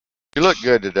You look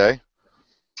good today.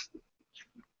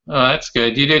 Oh, that's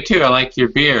good. You do too. I like your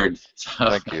beard. So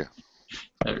Thank you.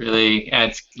 that really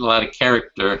adds a lot of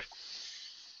character.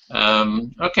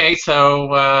 Okay,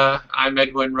 so I'm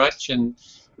Edwin Rutsch, and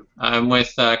I'm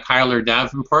with Kiler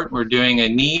Davenport. We're doing a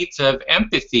needs of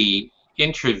empathy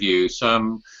interview. So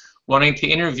I'm wanting to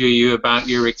interview you about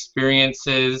your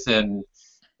experiences and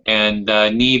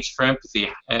needs for empathy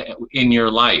in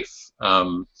your life.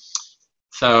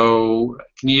 So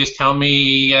can you just tell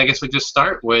me? I guess we'll just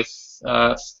start with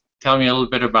tell me a little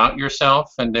bit about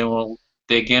yourself, and then we'll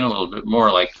dig in a little bit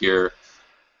more, like your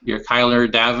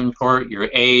Kyler Davenport, your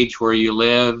age, where you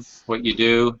live, what you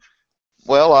do.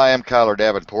 Well, I am Kiler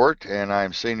Davenport, and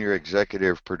I'm Senior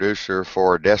Executive Producer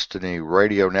for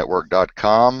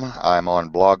DestinyRadioNetwork.com. I'm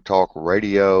on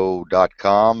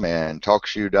BlogTalkRadio.com and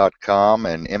TalkShoe.com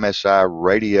and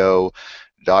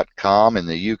MSIRadio.com in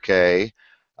the UK,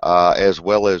 as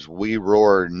well as We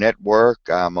Roar Network.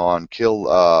 I'm on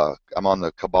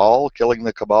the Cabal, Killing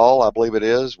the Cabal, I believe it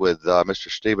is, with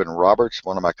Mr. Stephen Roberts,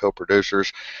 one of my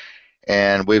co-producers.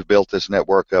 And we've built this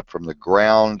network up from the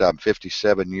ground. I'm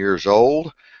 57 years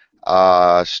old.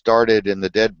 Started in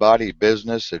the dead body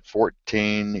business at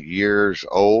 14 years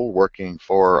old, working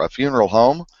for a funeral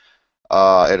home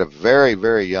at a very,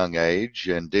 very young age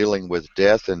and dealing with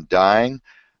death and dying.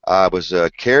 I was a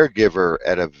caregiver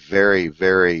at a very,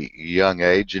 very young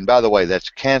age. And by the way, that's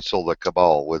Cancel the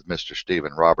Cabal with Mr.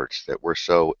 Stephen Roberts that we're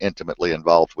so intimately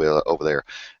involved with over there.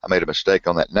 I made a mistake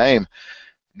on that name.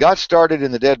 Got started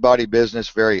in the dead body business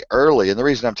very early, and the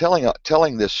reason I'm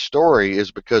telling this story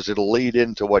is because it'll lead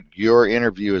into what your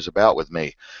interview is about with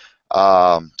me.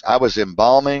 I was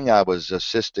embalming, I was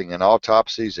assisting in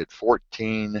autopsies at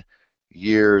 14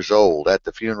 years old. At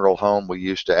the funeral home, we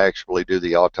used to actually do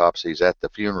the autopsies at the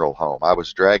funeral home. I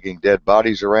was dragging dead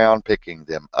bodies around, picking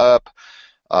them up,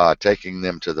 taking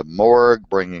them to the morgue,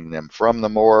 bringing them from the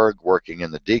morgue, working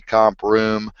in the decomp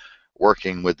room,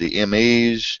 working with the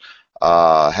MEs.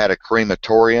 Had a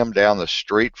crematorium down the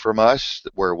street from us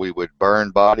where we would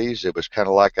burn bodies. It was kind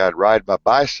of like I'd ride my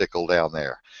bicycle down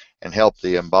there and help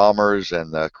the embalmers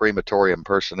and the crematorium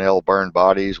personnel burn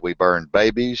bodies. We burned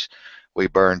babies. We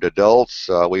burned adults.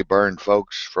 We burned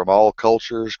folks from all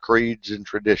cultures, creeds, and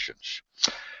traditions.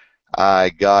 I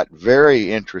got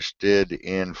very interested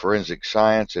in forensic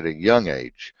science at a young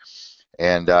age,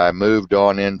 and I moved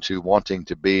on into wanting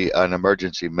to be an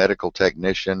emergency medical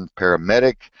technician,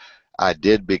 paramedic. I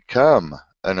did become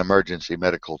an emergency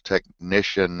medical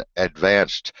technician,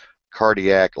 advanced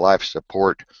cardiac life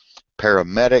support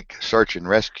paramedic, search and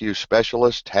rescue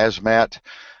specialist, hazmat.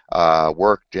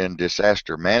 Worked in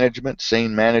disaster management,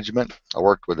 scene management. I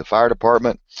worked with the fire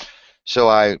department. So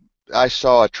I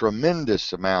saw a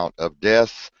tremendous amount of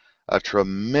death, a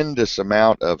tremendous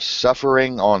amount of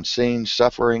suffering on scene,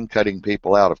 suffering, cutting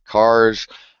people out of cars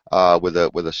with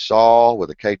a saw,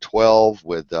 with a K-12,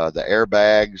 with the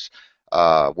airbags,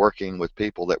 working with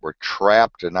people that were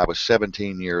trapped. And I was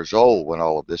 17 years old when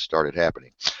all of this started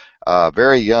happening.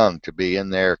 Very young to be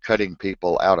in there cutting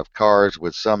people out of cars,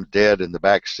 with some dead in the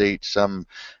back seat, some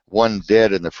one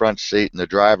dead in the front seat, and the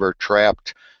driver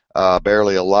trapped,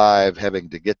 barely alive, having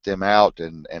to get them out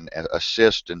and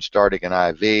assist in starting an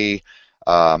IV,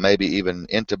 maybe even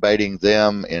intubating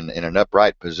them in an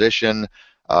upright position,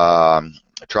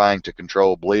 trying to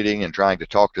control bleeding and trying to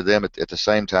talk to them at the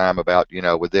same time about,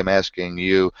 with them asking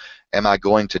you, am I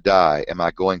going to die? Am I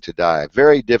going to die?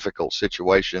 Very difficult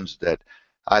situations that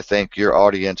I think your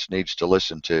audience needs to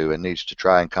listen to and needs to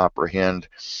try and comprehend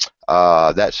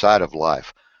that side of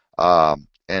life.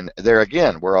 And there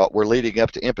again, we're leading up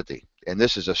to empathy, and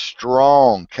this is a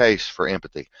strong case for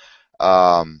empathy.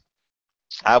 Um,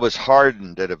 I was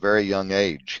hardened at a very young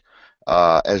age.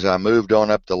 As I moved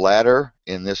on up the ladder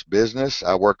in this business,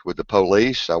 I worked with the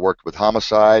police, I worked with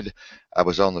homicide, I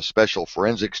was on the special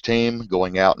forensics team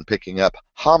going out and picking up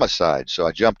homicide, so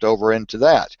I jumped over into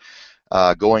that.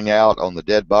 Going out on the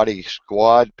dead body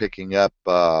squad, picking up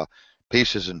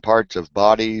pieces and parts of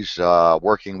bodies,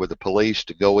 working with the police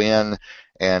to go in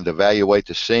and evaluate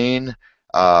the scene,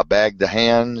 bag the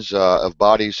hands of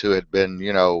bodies who had been,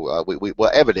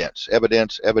 well, evidence.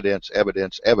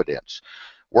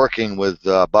 Working with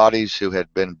bodies who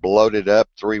had been bloated up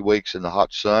 3 weeks in the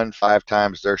hot sun, 5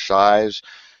 times their size.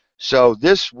 So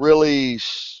this really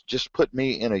just put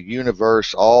me in a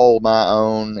universe all my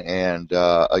own, and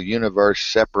a universe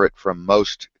separate from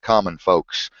most common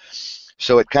folks.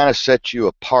 So it kind of sets you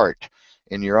apart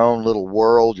in your own little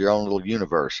world, your own little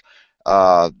universe.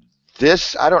 Uh,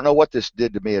 I don't know what this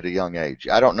did to me at a young age.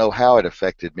 I don't know how it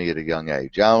affected me at a young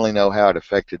age. I only know how it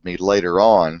affected me later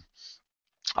on,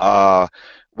 uh,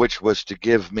 which was to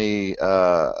give me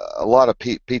a lot of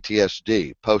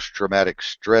PTSD, post-traumatic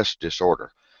stress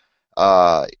disorder.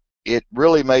 Uh, it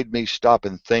really made me stop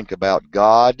and think about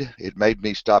God. It made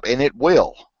me stop, and it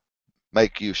will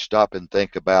make you stop and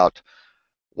think about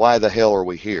why the hell are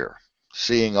we here?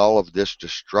 Seeing all of this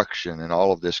destruction and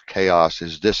all of this chaos,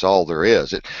 is this all there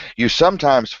is? You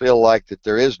sometimes feel like that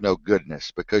there is no goodness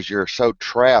because you're so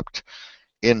trapped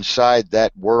inside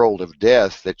that world of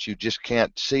death that you just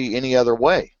can't see any other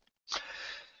way.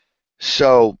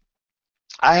 So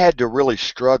I had to really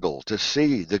struggle to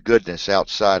see the goodness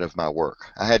outside of my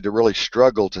work. I had to really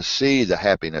struggle to see the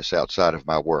happiness outside of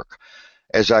my work.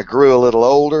 As I grew a little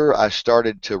older, I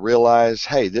started to realize,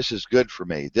 hey, this is good for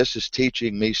me. This is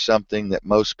teaching me something that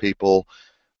most people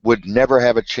would never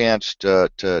have a chance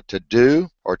to do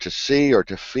or to see or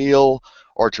to feel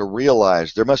or to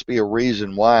realize. There must be a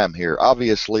reason why I'm here.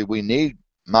 Obviously, we need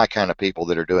my kind of people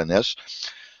that are doing this.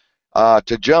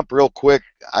 To jump real quick,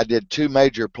 I did 2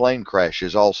 major plane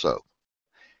crashes also.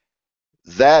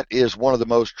 That is one of the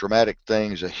most traumatic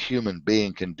things a human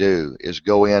being can do, is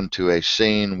go into a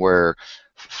scene where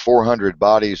 400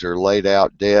 bodies are laid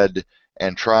out dead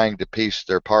and trying to piece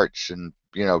their parts and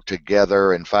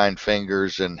together and find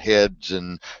fingers and heads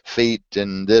and feet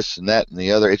and this and that and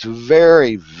the other. It's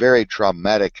very, very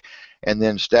traumatic. And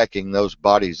then stacking those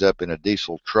bodies up in a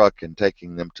diesel truck and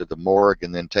taking them to the morgue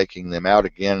and then taking them out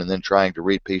again and then trying to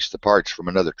repiece the parts from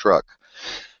another truck.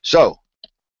 So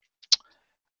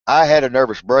I had a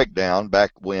nervous breakdown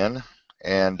back when,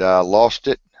 and lost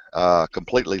it,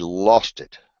 completely lost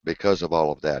it because of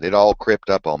all of that. It all crept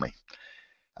up on me.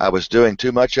 I was doing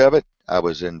too much of it. I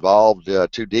was involved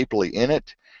too deeply in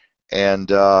it,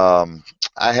 and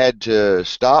I had to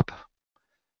stop,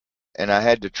 and I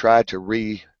had to try to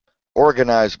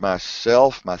reorganize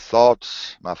myself, my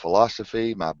thoughts, my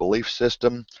philosophy, my belief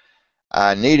system.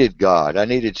 I needed God. I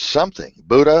needed something.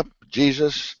 Buddha,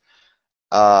 Jesus.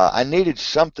 I needed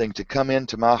something to come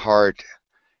into my heart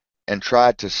and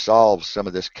try to solve some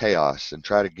of this chaos and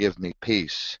try to give me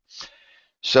peace.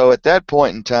 So at that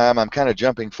point in time, I'm kind of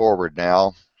jumping forward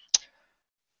now.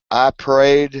 I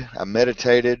prayed, I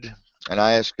meditated, and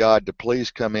I asked God to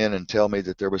please come in and tell me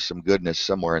that there was some goodness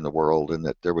somewhere in the world and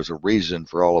that there was a reason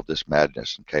for all of this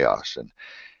madness and chaos.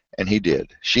 And He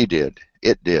did. She did.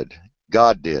 It did.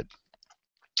 God did.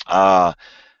 Uh,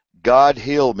 God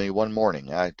healed me one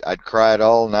morning. I'd cried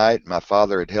all night. My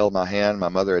father had held my hand. My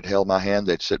mother had held my hand.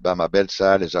 They'd sit by my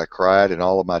bedside as I cried, and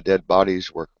all of my dead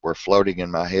bodies were floating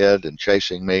in my head and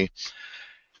chasing me.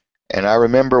 And I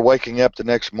remember waking up the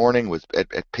next morning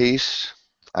at peace.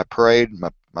 I prayed.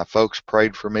 My folks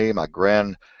prayed for me. My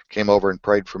grand came over and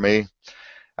prayed for me.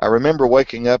 I remember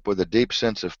waking up with a deep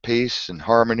sense of peace and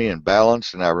harmony and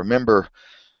balance. And I remember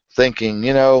thinking,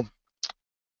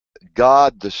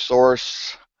 God, the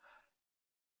source,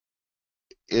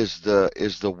 is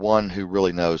the one who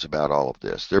really knows about all of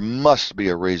this. There must be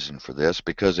a reason for this,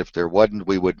 because if there wasn't,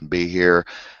 we wouldn't be here.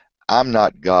 I'm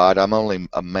not God. I'm only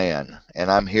a man,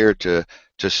 and I'm here to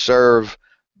serve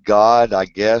God, I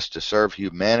guess, to serve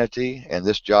humanity, and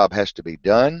this job has to be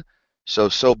done.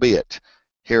 So be it.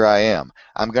 Here I am.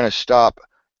 I'm going to stop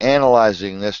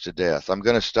analyzing this to death. I'm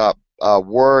going to stop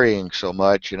worrying so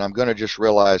much, and I'm going to just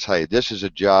realize, hey, this is a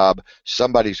job.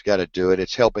 Somebody's got to do it.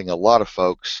 It's helping a lot of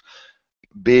folks.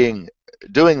 Doing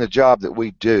the job that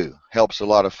we do helps a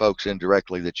lot of folks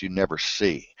indirectly that you never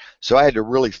see. So I had to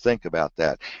really think about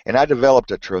that. And I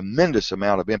developed a tremendous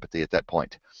amount of empathy at that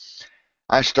point.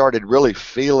 I started really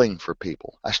feeling for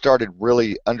people. I started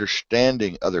really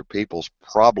understanding other people's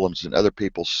problems and other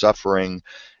people's suffering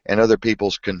and other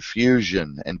people's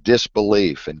confusion and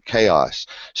disbelief and chaos.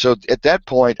 So at that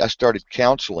point, I started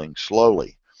counseling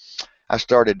slowly. I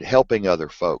started helping other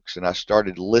folks, and I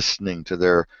started listening to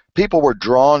their. People were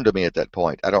drawn to me at that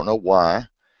point. I don't know why,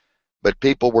 but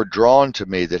people were drawn to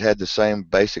me that had the same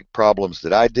basic problems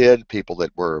that I did. People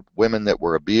that were women that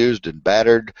were abused and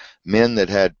battered, men that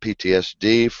had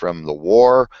PTSD from the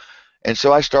war. And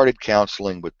so I started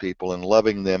counseling with people and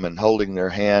loving them and holding their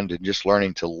hand and just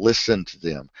learning to listen to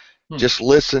them. Just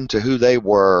listen to who they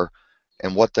were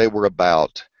and what they were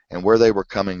about and where they were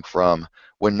coming from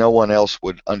when no one else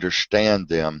would understand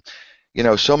them.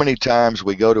 So many times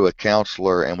we go to a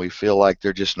counselor and we feel like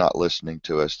they're just not listening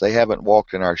to us. They haven't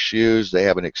walked in our shoes, they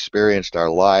haven't experienced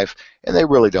our life, and they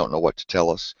really don't know what to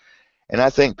tell us. And I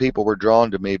think people were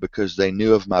drawn to me because they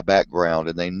knew of my background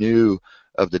and they knew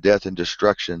of the death and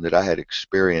destruction that I had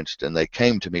experienced, and they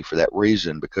came to me for that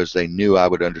reason, because they knew I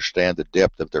would understand the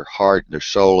depth of their heart and their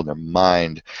soul and their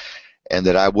mind, and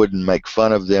that I wouldn't make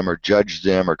fun of them or judge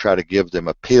them or try to give them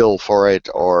a pill for it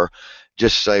or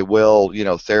just say, well,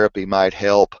 therapy might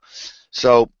help.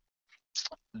 So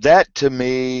that to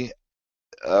me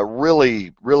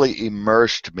really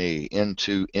immersed me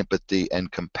into empathy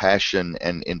and compassion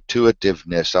and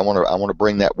intuitiveness. I want to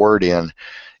bring that word in,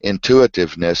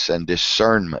 intuitiveness and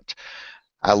discernment.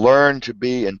 I learned to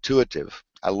be intuitive.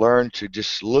 I learned to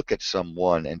just look at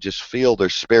someone and just feel their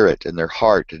spirit and their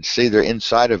heart and see their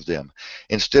inside of them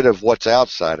instead of what's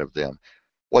outside of them.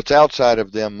 What's outside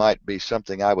of them might be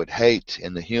something I would hate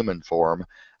in the human form.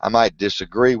 I might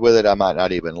disagree with it. I might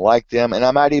not even like them, and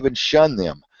I might even shun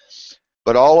them.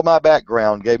 But all of my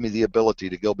background gave me the ability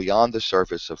to go beyond the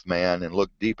surface of man and look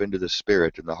deep into the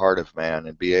spirit and the heart of man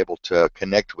and be able to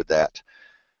connect with that.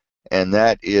 And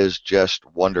that is just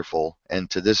wonderful. And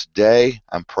to this day,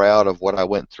 I'm proud of what I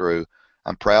went through.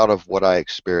 I'm proud of what I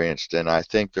experienced, and I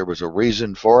think there was a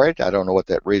reason for it. I don't know what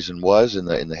that reason was in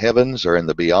the heavens or in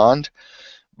the beyond,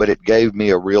 but it gave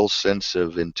me a real sense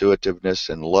of intuitiveness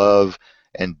and love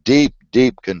and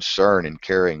deep concern and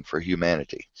caring for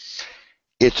humanity.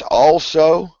 It's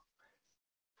also,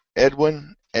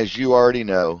 Edwin, as you already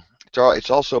know, it's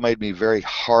also made me very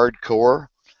hardcore.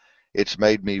 It's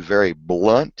made me very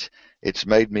blunt. It's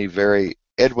made me very,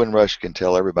 Edwin Rush can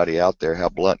tell everybody out there how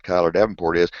blunt Kiler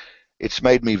Davenport is. It's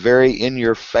made me very in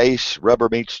your face, rubber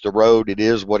meets the road, it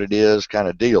is what it is kind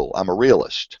of deal. I'm a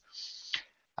realist.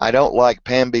 I don't like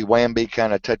pamby-wamby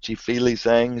kind of touchy-feely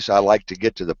things. I like to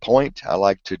get to the point. I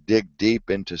like to dig deep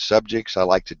into subjects. I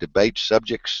like to debate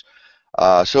subjects.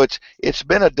 So it's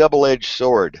been a double-edged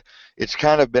sword. It's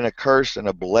kind of been a curse and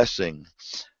a blessing.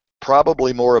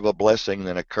 Probably more of a blessing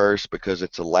than a curse because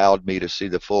it's allowed me to see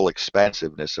the full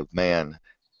expansiveness of man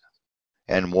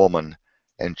and woman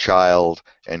and child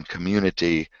and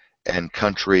community and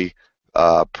country,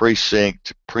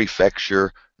 precinct,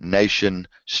 prefecture, nation,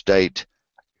 state,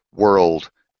 world,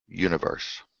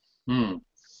 universe. Hmm.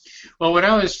 Well, what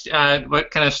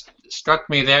kind of struck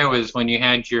me there was when you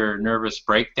had your nervous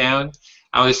breakdown.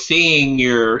 I was seeing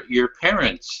your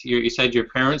parents. You said your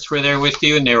parents were there with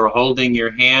you, and they were holding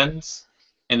your hands,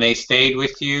 and they stayed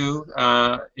with you.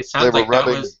 It They sounds were like that rubbing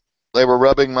was they were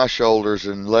rubbing my shoulders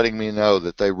and letting me know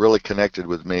that they really connected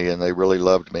with me and they really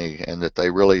loved me and that they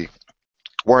really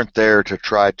weren't there to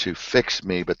try to fix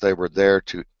me, but they were there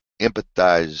to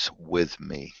empathize with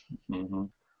me. hmm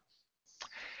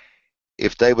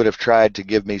If they would have tried to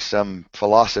give me some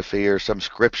philosophy or some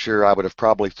scripture, I would have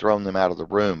probably thrown them out of the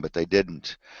room, but they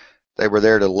didn't. They were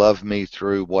there to love me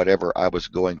through whatever I was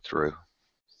going through.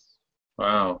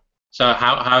 wow. So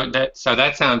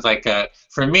that sounds like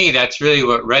for me that's really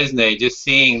what resonated. Just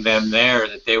seeing them there,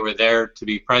 that they were there to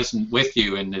be present with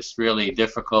you in this really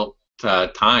difficult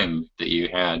time that you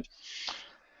had.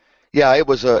 Yeah, it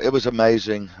was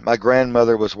amazing. My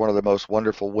grandmother was one of the most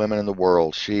wonderful women in the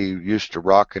world. She used to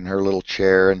rock in her little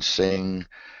chair and sing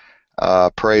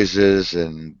praises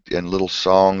and little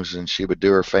songs, and she would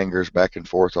do her fingers back and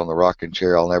forth on the rocking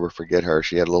chair. I'll never forget her.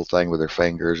 She had a little thing with her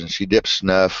fingers, and she dipped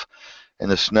snuff, and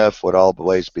the snuff would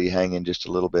always be hanging just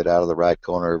a little bit out of the right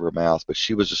corner of her mouth. But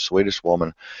she was the sweetest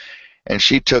woman, and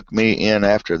she took me in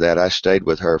after that. I stayed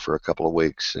with her for a couple of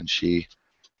weeks, and she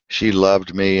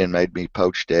loved me and made me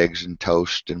poached eggs and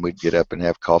toast, and we'd get up and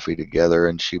have coffee together,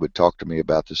 and she would talk to me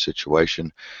about the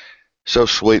situation so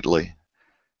sweetly.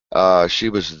 She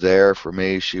was there for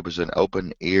me. She was an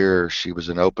open ear. She was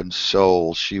an open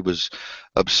soul. She was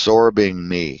absorbing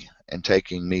me and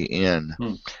taking me in.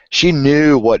 Hmm. She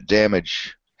knew what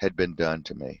damage had been done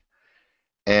to me.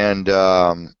 And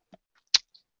I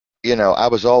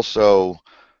was also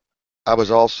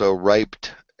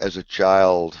raped as a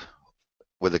child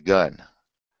with a gun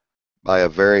by a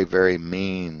very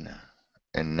mean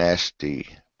and nasty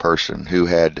person who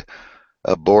had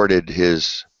aborted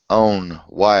his own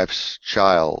wife's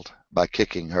child by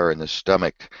kicking her in the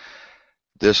stomach.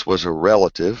 This was a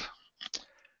relative,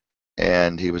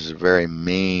 and he was a very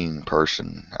mean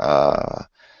person. I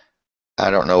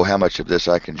don't know how much of this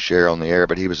I can share on the air,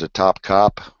 but he was a top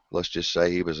cop. Let's just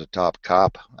say he was a top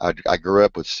cop. I grew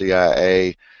up with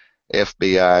CIA,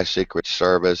 FBI, Secret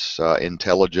Service,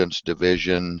 Intelligence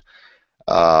Division,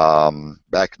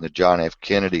 back in the John F.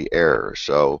 Kennedy era.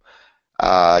 So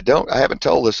I haven't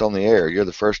told this on the air. You're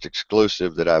the first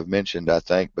exclusive that I've mentioned, I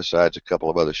think, besides a couple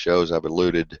of other shows I've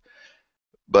alluded.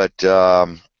 But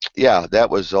yeah, that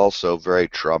was also very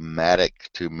traumatic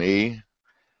to me.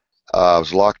 I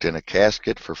was locked in a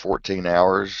casket for 14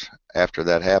 hours after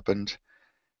that happened,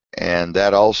 and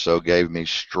that also gave me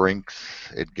strength.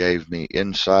 It gave me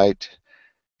insight.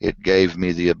 It gave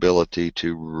me the ability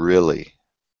to really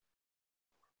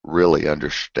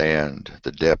understand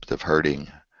the depth of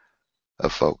hurting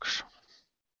of folks.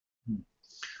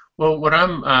 Well, what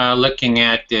I'm looking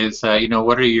at is,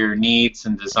 what are your needs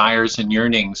and desires and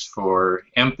yearnings for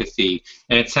empathy?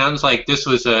 And it sounds like this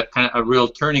was a kind of a real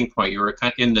turning point. You were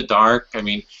kind of in the dark. I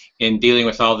mean, in dealing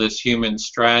with all this human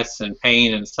stress and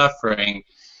pain and suffering,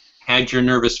 had your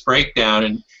nervous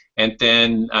breakdown, and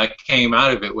then came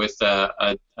out of it with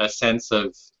a sense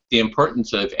of the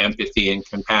importance of empathy and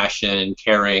compassion and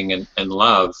caring and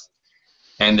love,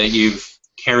 and that you've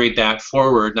carried that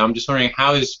forward. And I'm just wondering,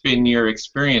 how has been your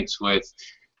experience with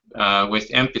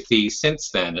empathy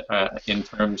since then, in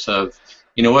terms of,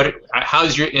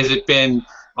 how's has it been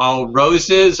all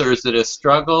roses, or is it a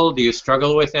struggle? Do you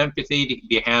struggle with empathy?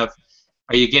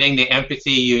 Are you getting the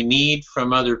empathy you need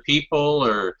from other people,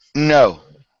 or? No,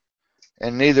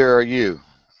 and neither are you.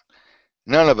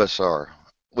 None of us are.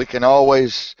 We can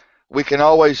always we can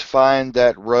always find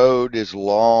that road is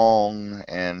long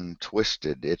and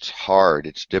twisted. It's hard.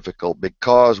 It's difficult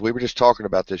because we were just talking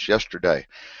about this yesterday.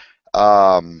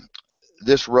 Um,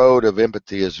 this road of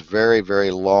empathy is very,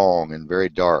 very long and very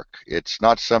dark. It's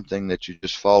not something that you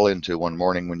just fall into one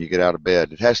morning when you get out of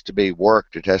bed. It has to be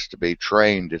worked. It has to be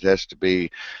trained. It has to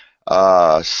be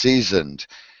seasoned.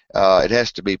 It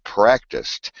has to be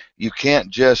practiced. You can't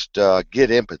just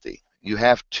get empathy. You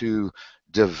have to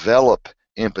develop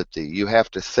empathy. You have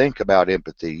to think about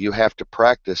empathy. You have to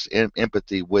practice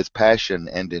empathy with passion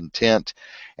and intent.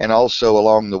 And also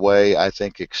along the way, I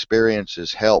think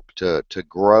experiences help to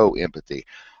grow empathy.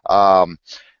 Um,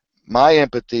 my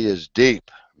empathy is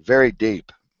deep, very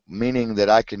deep, meaning that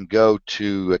I can go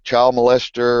to a child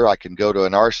molester, I can go to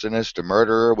an arsonist, a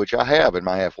murderer, which I have in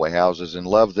my halfway houses, and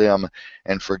love them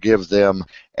and forgive them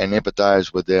and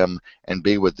empathize with them and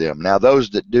be with them. Now, those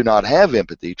that do not have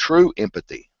empathy, true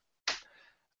empathy,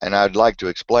 and I'd like to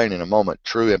explain in a moment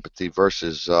true empathy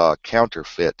versus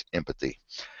counterfeit empathy.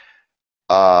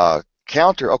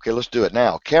 Okay, let's do it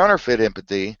now. Counterfeit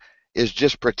empathy is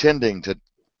just pretending to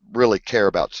really care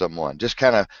about someone. Just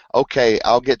kind of, okay,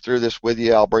 I'll get through this with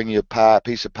you. I'll bring you a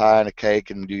piece of pie and a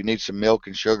cake, and do you need some milk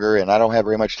and sugar? And I don't have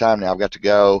very much time now. I've got to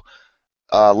go.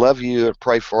 Love you and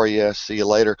pray for you. See you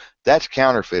later. That's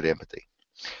counterfeit empathy.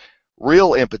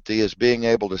 Real empathy is being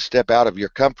able to step out of your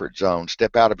comfort zone,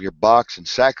 step out of your box, and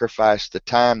sacrifice the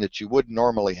time that you wouldn't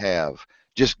normally have.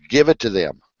 Just give it to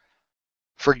them.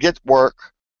 Forget work,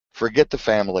 forget the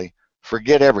family,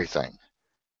 forget everything,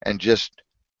 and just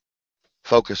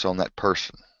focus on that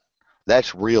person.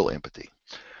 That's real empathy.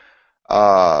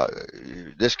 Uh,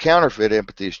 this counterfeit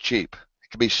empathy is cheap.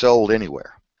 It can be sold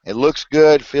anywhere. It looks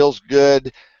good, feels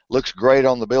good, looks great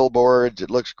on the billboards. It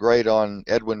looks great on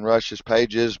Edwin Rutsch's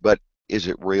pages, but is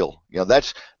it real?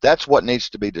 That's what needs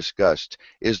to be discussed.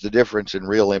 Is the difference in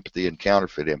real empathy and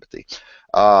counterfeit empathy?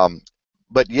 Um,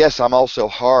 but yes, I'm also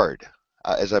hard.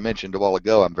 As I mentioned a while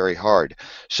ago, I'm very hard.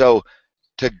 So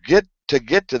to get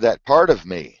to that part of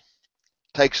me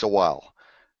takes a while.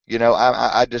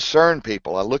 I discern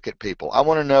people. I look at people. I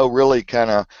want to know really kind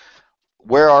of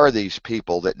where are these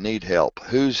people that need help?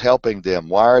 Who's helping them?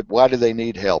 Why do they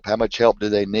need help? How much help do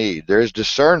they need? There's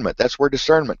discernment. That's where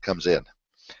discernment comes in.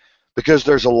 Because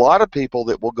there's a lot of people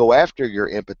that will go after your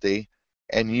empathy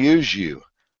and use you.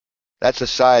 That's a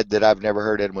side that I've never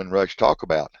heard Edwin Rutsch talk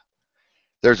about.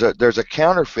 There's a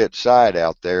counterfeit side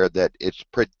out there that it's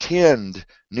pretend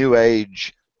new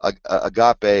age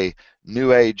agape,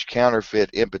 new age counterfeit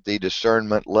empathy,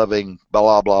 discernment, loving,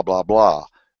 blah blah blah blah.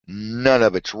 None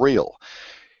of it's real.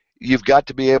 You've got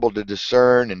to be able to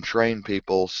discern and train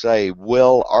people. Say,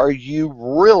 well, are you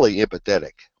really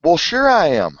empathetic? Well, sure I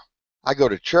am. I go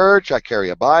to church. I carry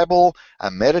a Bible.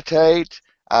 I meditate.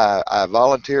 I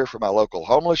volunteer for my local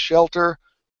homeless shelter.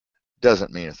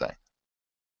 Doesn't mean a thing.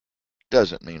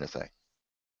 Doesn't mean a thing.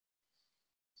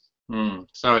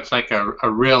 So it's like a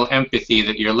real empathy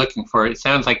that you're looking for. It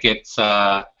sounds like it's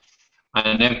an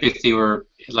empathy where,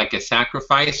 like a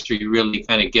sacrifice, or you really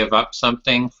kind of give up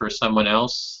something for someone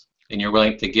else, and you're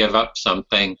willing to give up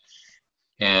something,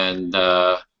 and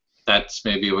that's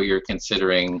maybe what you're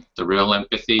considering the real Oh,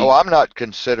 empathy. I'm not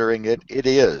considering it. It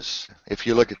is, if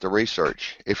you look at the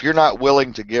research. If you're not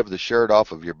willing to give the shirt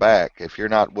off of your back, if you're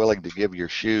not willing to give your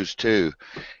shoes too,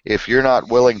 if you're not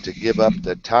willing to give up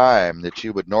the time that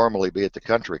you would normally be at the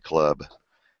country club,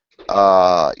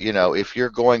 if you're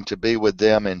going to be with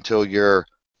them until your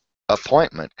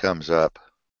appointment comes up,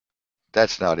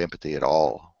 that's not empathy at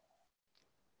all.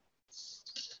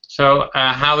 So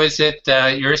how is it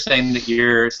you're saying that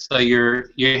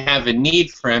you have a need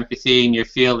for empathy, and you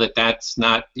feel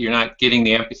that you're not getting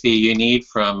the empathy you need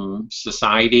from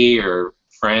society or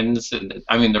friends, and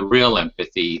I mean the real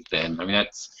empathy then. I mean,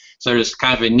 that's so there's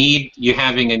kind of a need, you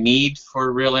having a need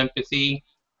for real empathy.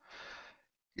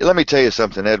 Let me tell you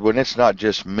something, Edwin. It's not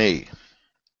just me.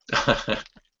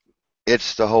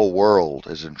 It's the whole world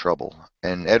is in trouble.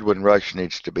 And Edwin Rutsch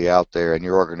needs to be out there, and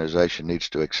your organization needs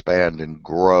to expand and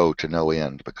grow to no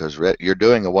end because you're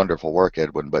doing a wonderful work,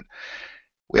 Edwin. But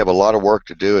we have a lot of work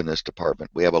to do in this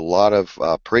department. We have a lot of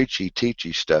preachy,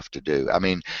 teachy stuff to do. I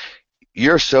mean,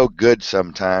 you're so good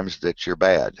sometimes that you're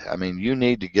bad. I mean, you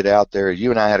need to get out there.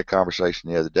 You and I had a conversation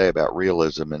the other day about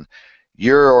realism, and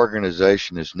your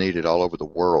organization is needed all over the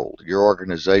world. Your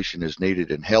organization is needed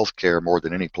in healthcare more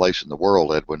than any place in the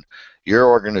world, Edwin. Your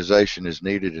organization is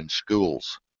needed in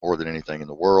schools more than anything in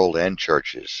the world, and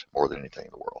churches more than anything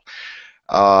in the world.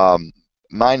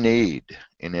 My need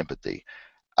in empathy.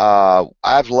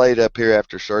 I've laid up here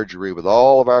after surgery with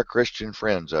all of our Christian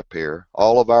friends up here,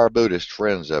 all of our Buddhist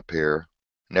friends up here,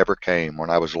 never came when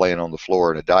I was laying on the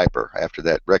floor in a diaper after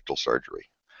that rectal surgery.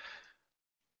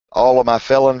 All of my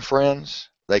felon friends,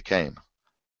 they came.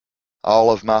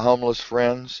 All of my homeless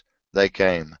friends, they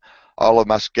came. All of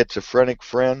my schizophrenic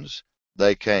friends,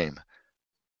 they came.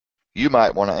 You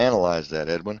might want to analyze that,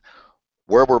 Edwin.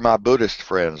 Where were my Buddhist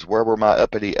friends? Where were my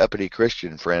uppity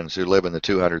Christian friends who live in the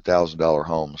 $200,000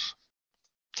 homes?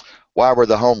 Why were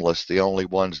the homeless the only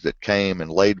ones that came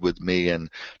and laid with me and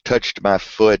touched my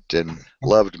foot and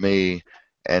loved me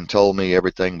and told me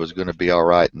everything was going to be all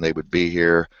right and they would be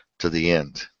here to the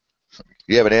end?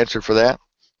 You have an answer for that?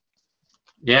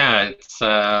 Yeah,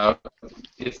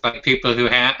 it's like people who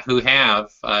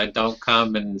have don't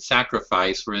come and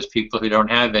sacrifice, whereas people who don't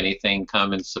have anything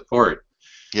come and support.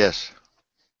 Yes,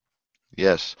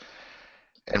 yes.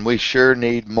 And we sure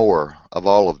need more of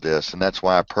all of this, and that's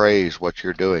why I praise what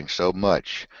you're doing so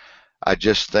much. I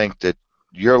just think that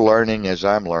you're learning as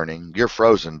I'm learning. You're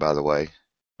frozen, by the way.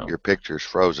 Your picture's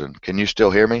frozen. Can you still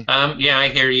hear me? Yeah, I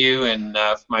hear you, and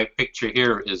my picture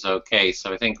here is okay,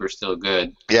 so I think we're still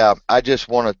good. Yeah, I just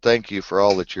want to thank you for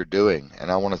all that you're doing,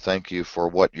 and I want to thank you for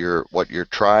what you're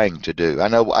trying to do. I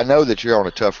know that you're on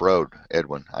a tough road,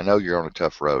 Edwin. I know you're on a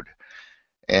tough road,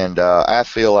 and I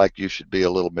feel like you should be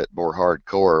a little bit more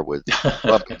hardcore with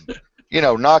bumping,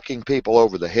 knocking people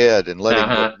over the head and letting them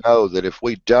Uh-huh. know that if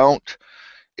we don't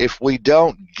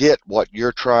get what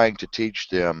you're trying to teach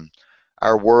them,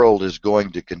 our world is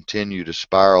going to continue to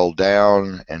spiral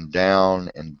down and down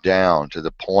and down to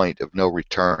the point of no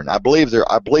return. I believe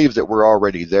that we're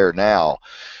already there now.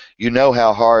 You know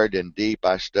how hard and deep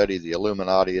I study the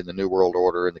Illuminati and the New World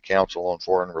Order and the Council on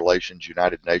Foreign Relations,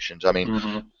 United Nations. I mean,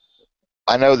 Hmm.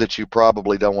 I know that you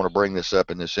probably don't want to bring this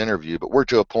up in this interview, but we're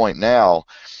to a point now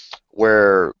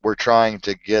where we're trying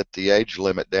to get the age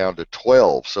limit down to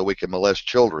 12 so we can molest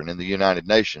children in the United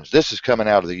Nations. This is coming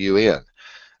out of the UN.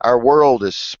 Our world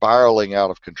is spiraling out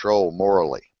of control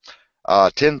morally.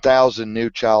 10,000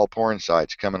 new child porn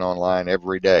sites coming online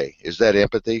every day. Is that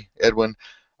empathy, Edwin?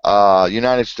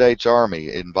 United States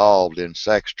Army involved in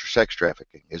sex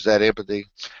trafficking. Is that empathy?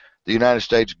 The United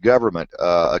States government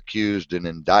accused and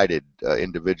indicted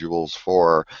individuals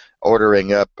for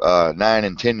ordering up 9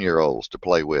 and 10-year-olds to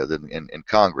play with in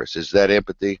Congress. Is that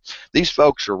empathy? These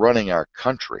folks are running our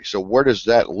country. So where does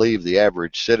that leave the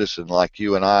average citizen like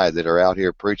you and I that are out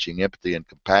here preaching empathy and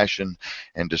compassion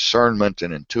and discernment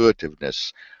and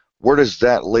intuitiveness? Where does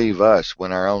that leave us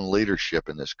when our own leadership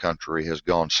in this country has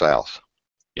gone south?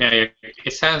 Yeah,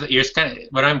 it sounds you're kind of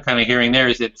what I'm kind of hearing there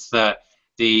is it's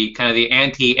the kind of the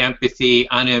anti-empathy,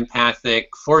 unempathic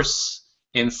force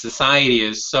in society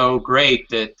is so great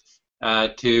that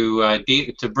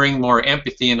to bring more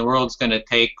empathy in the world is going to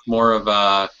take more of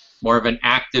an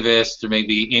activist or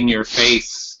maybe in your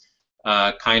face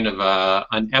kind of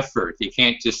an effort. You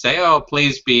can't just say, "Oh,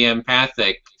 please be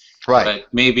empathic," Right.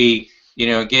 but maybe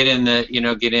get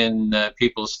in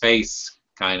people's face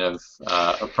kind of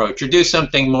approach, or do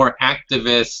something more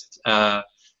activist.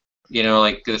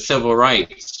 Like the civil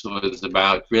rights was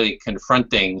about really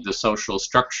confronting the social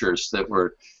structures that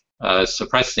were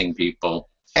suppressing people.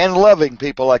 And loving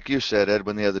people, like you said,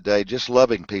 Edwin, the other day, just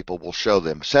loving people will show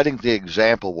them. Setting the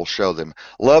example will show them.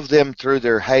 Love them through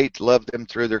their hate, love them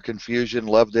through their confusion,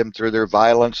 love them through their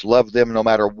violence, love them no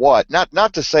matter what.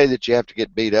 Not to say that you have to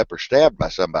get beat up or stabbed by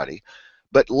somebody,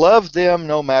 but love them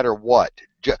no matter what.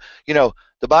 You know,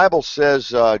 the Bible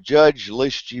says, judge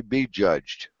lest you be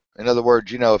judged. In other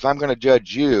words, if I'm going to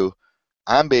judge you,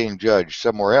 I'm being judged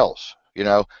somewhere else.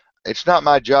 It's not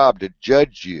my job to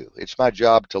judge you. It's my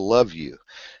job to love you.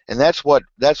 And that's what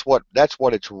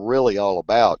it's really all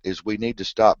about is we need to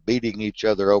stop beating each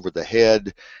other over the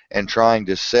head and trying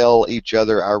to sell each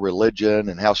other our religion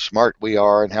and how smart we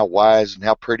are and how wise and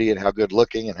how pretty and how good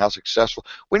looking and how successful.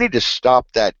 We need to stop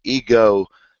that ego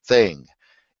thing.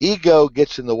 Ego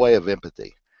gets in the way of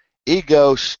empathy.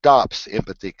 Ego stops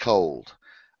empathy cold.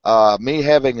 Me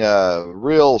having a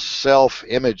real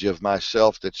self-image of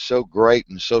myself that's so great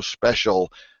and so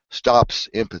special stops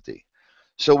empathy.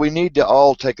 So we need to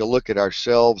all take a look at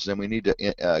ourselves, and we need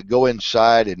to go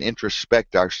inside and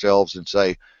introspect ourselves and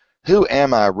say, who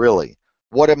am I really?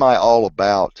 What am I all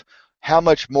about? How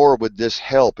much more would this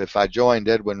help if I joined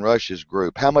Edwin Rush's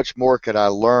group? How much more could I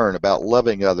learn about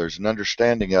loving others and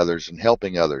understanding others and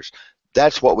helping others?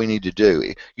 That's what we need to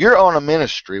do. You're on a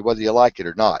ministry, whether you like it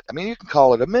or not. I mean, you can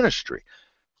call it a ministry.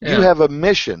 You Yeah. have a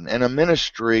mission and a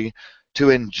ministry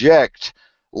to inject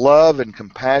love and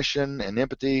compassion and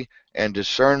empathy and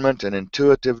discernment and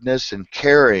intuitiveness and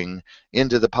caring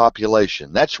into the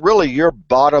population. That's really your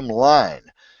bottom line.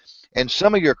 And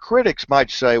some of your critics might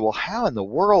say, well, how in the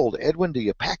world, Edwin, do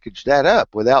you package that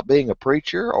up without being a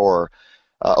preacher or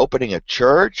opening a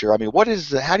church? Or, I mean,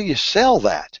 how do you sell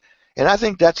that? And I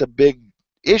think that's a big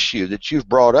issue that you've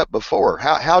brought up before.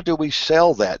 How do we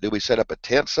sell that? Do we set up a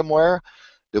tent somewhere?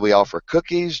 Do we offer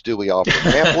cookies? Do we offer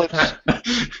pamphlets?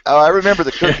 Oh, I remember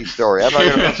the cookie story. I'm not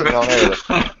going to mention it on air,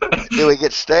 but do we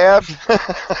get stabbed?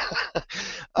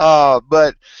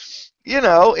 But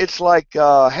it's like,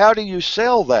 how do you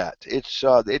sell that?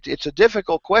 It's a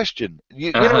difficult question.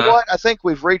 You know Uh-huh. what? I think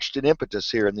we've reached an impetus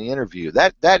here in the interview.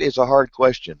 That is a hard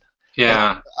question, and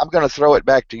Yeah. I'm going to throw it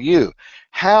back to you.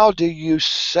 How do you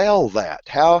sell that?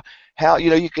 How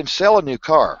you can sell a new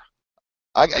car.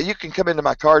 You can come into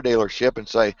my car dealership and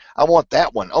say, I want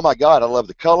that one. Oh my God, I love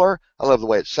the color. I love the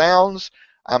way it sounds.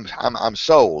 I'm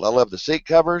sold. I love the seat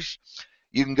covers.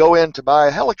 You can go in to buy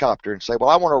a helicopter and say, well,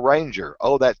 I want a Ranger.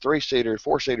 Oh, that 3-seater,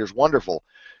 4-seater is wonderful.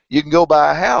 You can go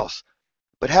buy a house.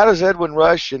 But how does Edwin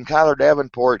Rush and Kiler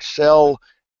Davenport sell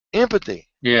empathy?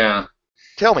 Yeah.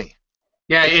 Tell me.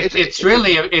 Yeah, It's it, it's it's it's a,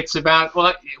 really it's about,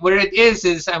 well, what it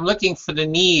is I'm looking for the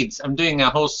needs. I'm doing a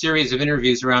whole series of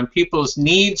interviews around people's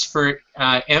needs for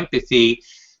empathy.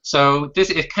 So this,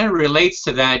 it kind of relates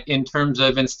to that in terms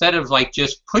of, instead of like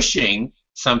just pushing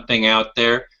something out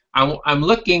there, I'm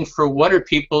looking for what are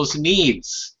people's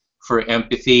needs for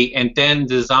empathy, and then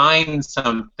design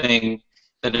something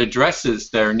that addresses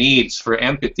their needs for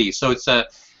empathy. So it's a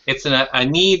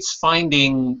needs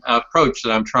finding approach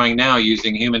that I'm trying now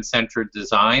using human centered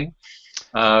design.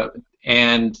 Uh,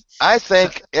 and I so,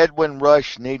 think Edwin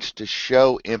Rush needs to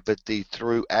show empathy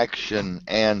through action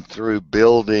and through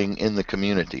building in the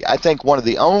community. I think one of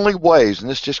the only ways, and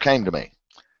this just came to me,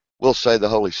 we'll say the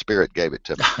Holy Spirit gave it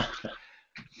to me.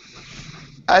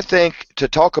 I think to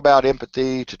talk about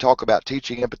empathy, to talk about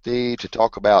teaching empathy, to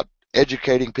talk about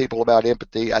educating people about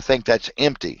empathy, I think that's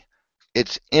empty.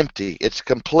 It's empty. It's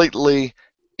completely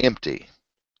empty.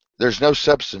 There's no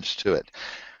substance to it.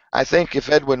 I think if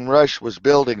Edwin Rush was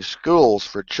building schools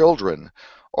for children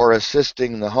or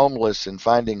assisting the homeless in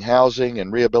finding housing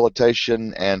and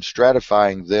rehabilitation and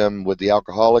stratifying them with the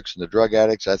alcoholics and the drug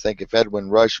addicts, I think if Edwin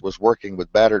Rush was working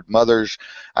with battered mothers,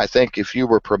 I think if you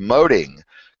were promoting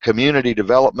community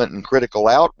development and critical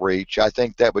outreach, I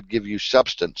think that would give you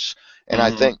substance. And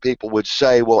I mhm. think people would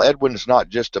say, well, Edwin's not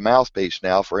just a mouthpiece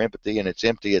now for empathy, and it's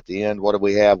empty at the end. What do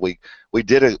we have? We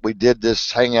did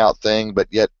this hangout thing, but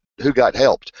yet who got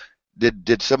helped?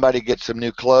 Did somebody get some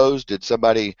new clothes? Did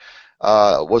somebody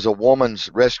was a woman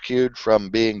rescued from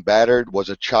being battered? Was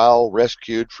a child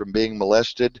rescued from being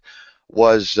molested?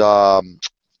 Was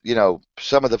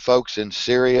some of the folks in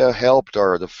Syria helped,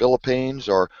 or the Philippines,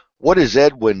 or what is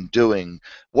Edwin doing?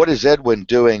 What is Edwin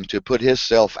doing to put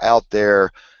himself out there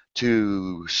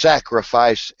to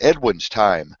sacrifice Edwin's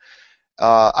time?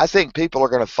 I think people are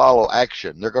going to follow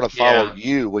action. They're going to follow Yeah,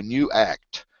 you when you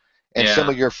act, and some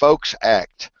yeah, of your folks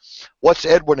act. What's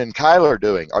Edwin and Kiler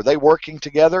doing? Are they working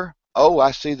together? Oh,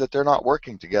 I see that they're not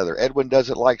working together. Edwin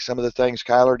doesn't like some of the things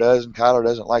Kiler does, and Kiler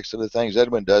doesn't like some of the things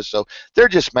Edwin does. So they're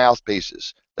just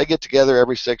mouthpieces. They get together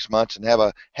every 6 months and have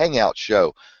a hangout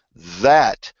show.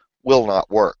 That will not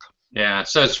work. yeah.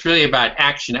 So it's really about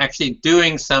action, actually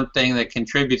doing something that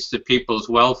contributes to people's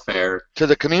welfare, To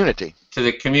the community. to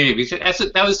the community. Because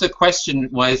that was the question,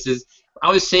 is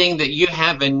I was saying that you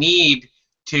have a need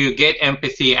to get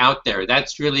empathy out there.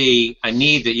 That's really a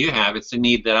need that you have. It's a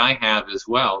need that I have as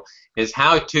well, is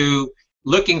how to,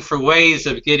 looking for ways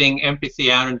of getting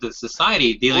empathy out into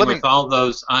society, dealing Let with me all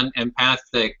those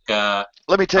unempathic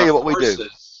let me tell you what we do.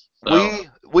 forces. So,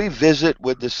 We visit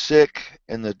with the sick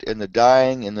and the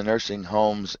dying in the nursing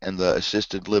homes and the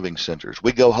assisted living centers.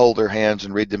 We go hold their hands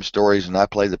and read them stories, and I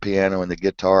play the piano and the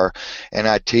guitar, and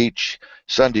I teach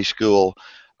Sunday school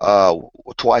uh,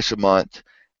 twice a month.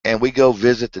 And we go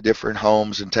visit the different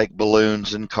homes and take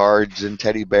balloons and cards and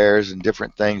teddy bears and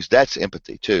different things. That's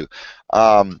empathy too.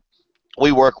 Um,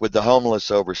 we work with the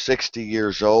homeless over 60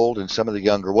 years old and some of the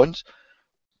younger ones.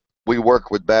 We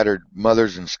work with battered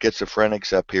mothers and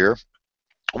schizophrenics up here.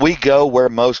 We go where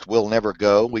most will never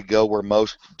go. We go where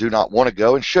most do not want to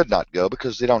go and should not go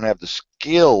because they don't have the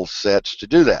skill sets to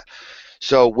do that.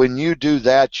 So when you do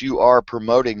that, you are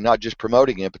promoting, not just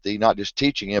promoting empathy, not just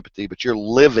teaching empathy, but you're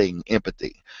living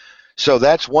empathy. So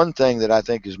that's one thing that I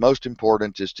think is most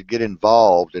important, is to get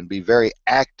involved and be very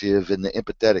active in the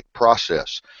empathetic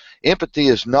process. Empathy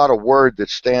is not a word that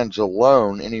stands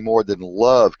alone any more than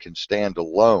love can stand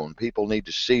alone. People need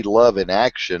to see love in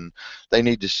action. They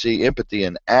need to see empathy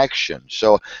in action.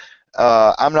 So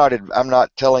I'm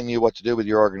not telling you what to do with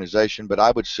your organization, but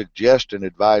I would suggest and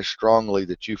advise strongly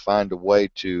that you find a way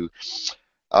to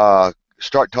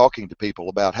start talking to people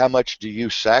about how much do you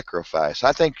sacrifice.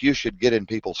 I think you should get in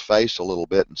people's face a little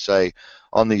bit and say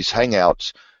on these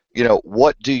hangouts,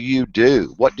 what do you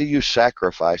do? What do you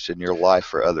sacrifice in your life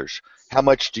for others? How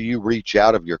much do you reach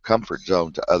out of your comfort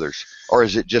zone to others? Or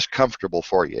is it just comfortable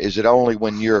for you? Is it only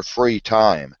when you're free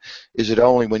time? Is it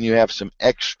only when you have some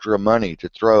extra money to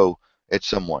throw at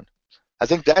someone? I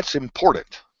think that's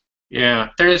important. Yeah,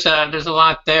 there's a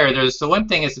lot there. There's the one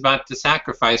thing is about the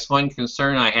sacrifice. One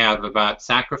concern I have about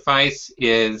sacrifice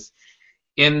is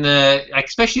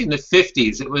especially in the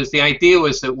 50s, the idea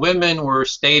was that women were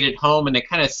stayed at home and they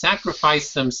kind of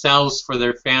sacrificed themselves for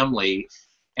their family,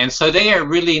 and so they are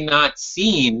really not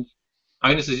seen. I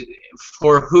mean, this is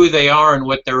for who they are and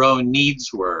what their own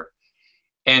needs were.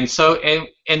 And so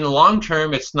in the long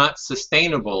term, it's not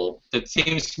sustainable. It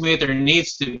seems to me there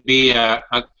needs to be a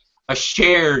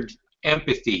shared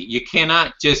empathy. You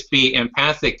cannot just be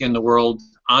empathic in the world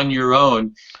on your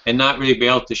own and not really be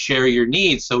able to share your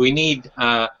needs. So we need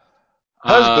Husbands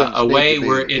a need to way be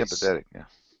where it's, empathetic. Yeah.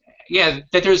 yeah,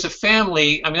 that there's a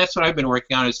family. I mean, that's what I've been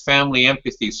working on, is family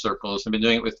empathy circles. I've been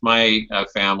doing it with my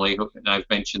family, and I've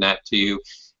mentioned that to you,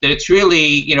 that it's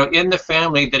really, in the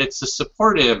family, that it's a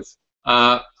supportive,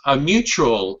 a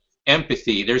mutual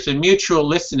empathy. There's a mutual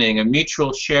listening, a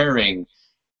mutual sharing.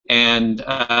 And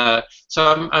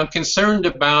so I'm concerned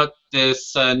about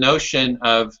this notion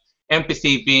of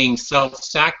empathy being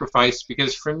self-sacrifice,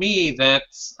 because for me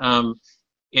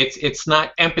it's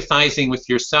not empathizing with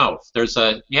yourself.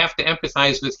 You have to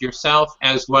empathize with yourself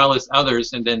as well as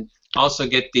others, and then also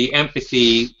get the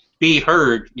empathy, be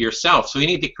heard yourself. So we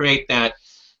need to create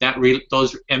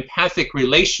those empathic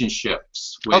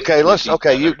relationships Okay, with each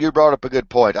okay, other. you brought up a good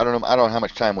point. I don't know how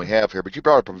much time we have here, but you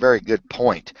brought up a very good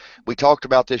point. We talked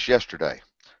about this yesterday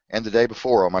and the day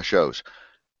before on my shows.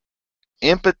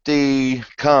 Empathy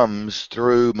comes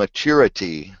through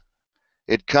maturity.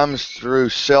 It comes through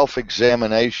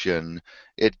self-examination.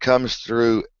 It comes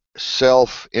through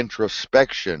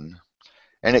self-introspection,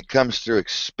 and it comes through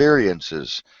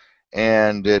experiences.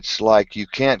 And it's like you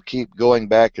can't keep going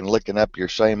back and licking up your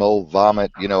same old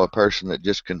vomit, a person that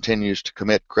just continues to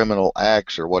commit criminal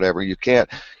acts or whatever. You can't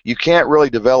really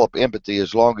develop empathy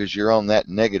as long as you're on that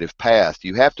negative path.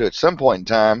 You have to at some point in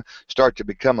time start to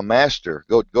become a master,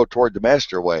 go toward the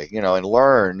master way, and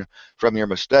learn from your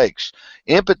mistakes.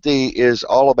 Empathy is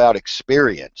all about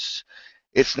experience.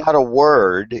 It's not a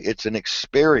word, it's an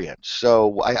experience.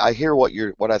 So I hear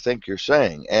what I think you're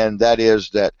saying, and that is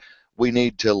that we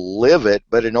need to live it,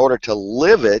 but in order to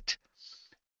live it,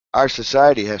 our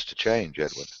society has to change,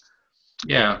 Edwin.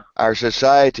 Yeah. Our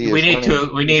society We is need running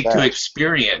to we too need to fast.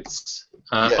 experience.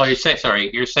 Yes.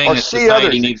 You're saying Or that see society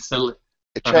others. needs to.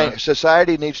 Uh-huh. Change.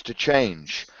 Society needs to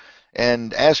change.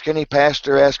 And ask any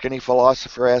pastor, ask any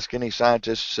philosopher, ask any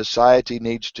scientist, society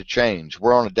needs to change.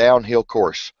 We're on a downhill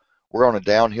course. We're on a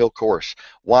downhill course.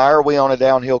 Why are we on a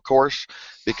downhill course?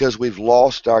 Because we've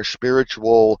lost our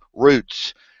spiritual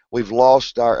roots. We've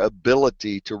lost our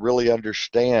ability to really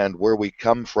understand where we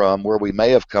come from, where we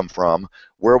may have come from,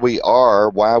 where we are,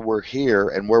 why we're here,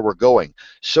 and where we're going.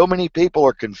 So many people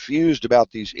are confused about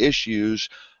these issues.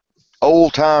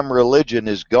 Old time religion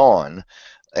is gone,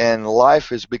 and life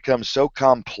has become so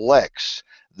complex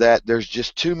that there's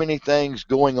just too many things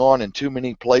going on in too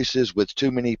many places with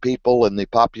too many people, and the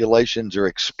populations are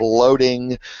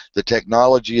exploding, the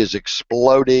technology is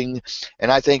exploding, and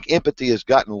I think empathy has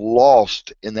gotten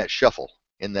lost in that shuffle,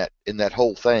 in that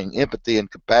whole thing. Empathy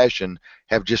and compassion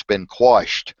have just been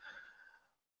quashed.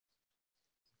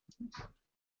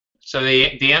 So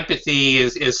the empathy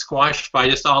is squashed by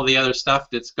just all the other stuff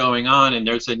that's going on, and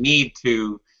there's a need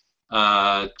to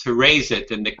raise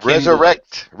it and to kindle it,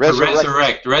 Resurrect, to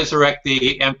resurrect. resurrect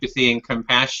the empathy and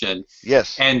compassion.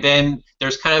 Yes. And then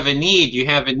there's kind of a need. You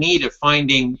have a need of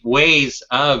finding ways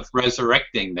of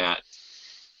resurrecting that.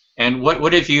 And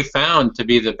what have you found to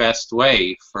be the best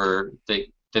way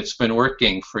that's been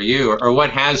working for you, or what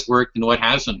has worked and what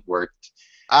hasn't worked?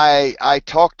 I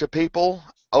talk to people.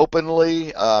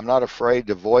 openly. I'm not afraid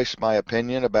to voice my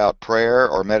opinion about prayer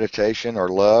or meditation or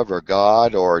love or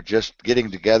God or just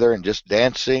getting together and just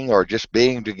dancing or just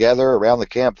being together around the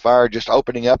campfire, just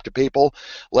opening up to people,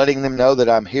 letting them know that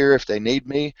I'm here if they need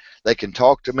me. They can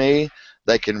talk to me.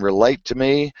 They can relate to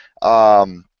me.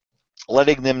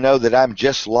 Letting them know that I'm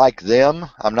just like them.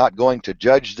 I'm not going to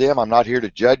judge them. I'm not here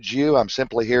to judge you. I'm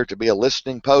simply here to be a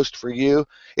listening post for you.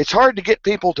 It's hard to get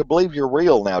people to believe you're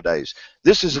real nowadays.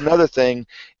 This is another thing,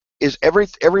 is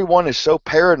everyone is so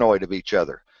paranoid of each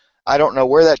other. I don't know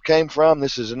where that came from.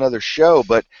 This is another show,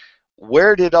 but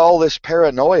where did all this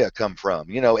paranoia come from?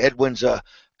 You know, Edwin's a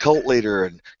cult leader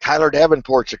and Kiler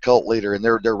Davenport's a cult leader, and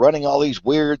they're running all these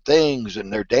weird things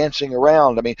and they're dancing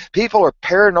around. I mean, people are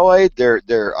paranoid. They're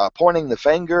pointing the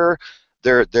finger.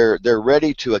 They're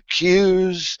ready to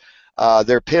accuse.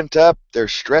 They're pent up. They're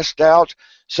stressed out.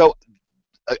 So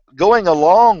going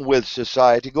along with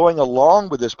society, going along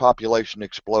with this population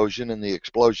explosion and the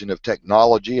explosion of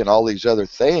technology and all these other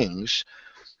things,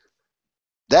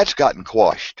 that's gotten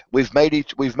quashed. We've made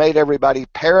everybody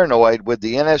paranoid with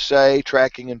the NSA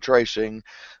tracking and tracing,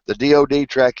 the DoD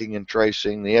tracking and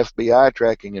tracing, the FBI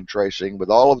tracking and tracing, with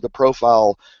all of the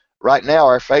profile. Right now,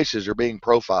 our faces are being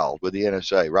profiled with the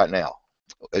NSA right now.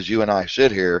 As you and I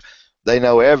sit here, they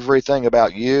know everything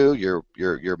about you, your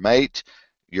mate,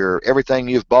 your everything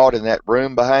you've bought in that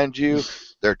room behind you.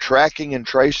 They're tracking and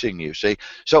tracing you. See,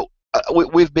 so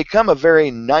we've become a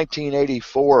very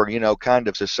 1984, kind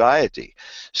of society.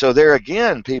 So there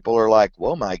again, people are like,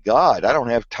 "Well, my God, I don't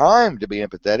have time to be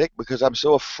empathetic because I'm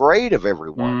so afraid of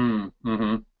everyone."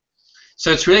 Mm-hmm.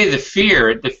 So it's really the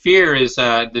fear. The fear is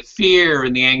the fear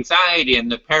and the anxiety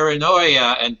and the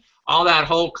paranoia and all that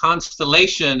whole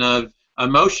constellation of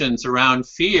emotions around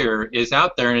fear is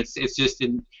out there, and it's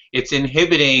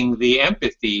inhibiting the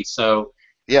empathy. So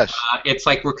Yes. it's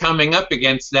like we're coming up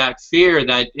against that fear,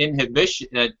 that inhibition,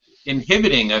 that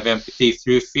inhibiting of empathy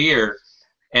through fear.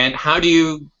 And how are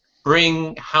you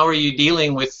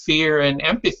dealing with fear and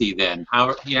empathy then?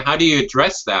 How do you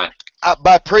address that?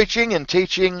 By preaching and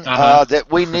teaching Uh-huh. that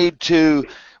we need to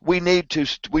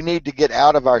get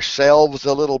out of ourselves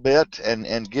a little bit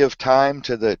and give time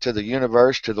to the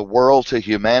universe, to the world, to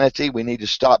humanity. We need to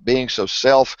stop being so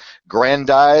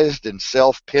self-grandized and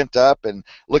self-pent up and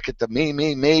look at the me,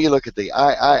 look at the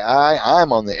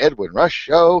I'm on the Edwin Rush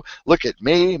show, look at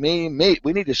me.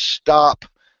 We need to stop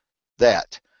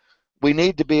that. We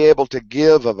need to be able to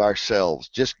give of ourselves,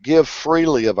 just give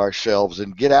freely of ourselves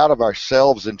and get out of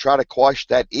ourselves and try to quash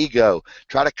that ego,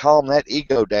 try to calm that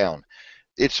ego down.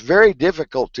 It's very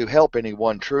difficult to help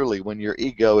anyone truly when your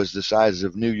ego is the size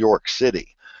of New York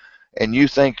City and you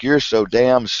think you're so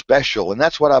damn special. And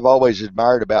that's what I've always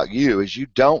admired about you, is you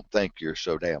don't think you're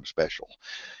so damn special.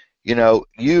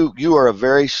 You are a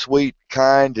very sweet,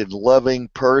 kind, and loving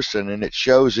person, and it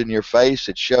shows in your face,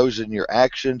 it shows in your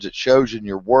actions, it shows in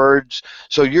your words.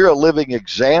 So you're a living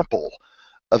example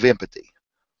of empathy.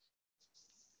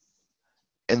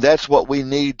 And that's what we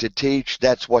need to teach.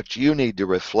 That's what you need to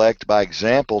reflect by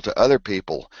example to other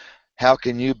people. How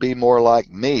can you be more like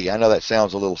me? I know that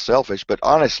sounds a little selfish, but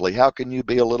honestly, how can you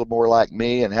be a little more like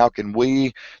me? And how can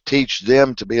we teach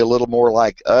them to be a little more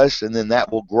like us? And then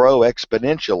that will grow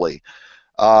exponentially.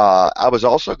 I was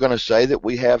also going to say that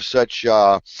we have such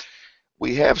a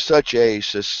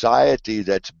society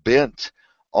that's bent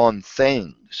on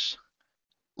things.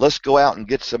 Let's go out and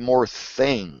get some more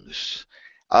things.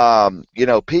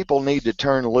 People need to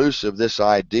turn loose of this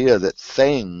idea that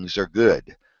things are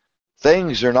good.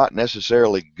 Things are not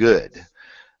necessarily good.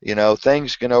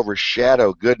 Things can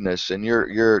overshadow goodness, and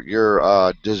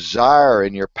your desire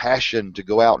and your passion to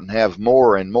go out and have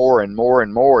more and more and more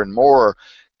and more and more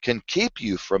can keep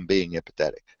you from being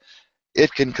empathetic.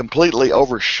 It can completely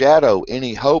overshadow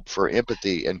any hope for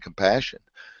empathy and compassion.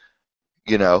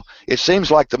 It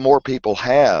seems like the more people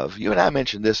have, you and I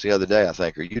mentioned this the other day, I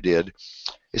think, or you did.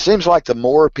 It seems like the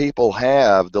more people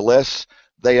have, the less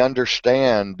they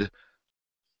understand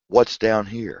what's down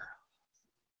here,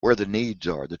 where the needs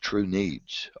are, the true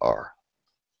needs are,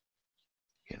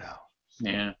 you know.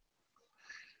 Yeah.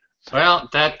 Well,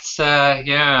 that's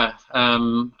yeah.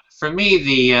 For me,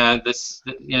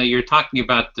 you're talking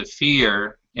about the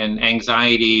fear and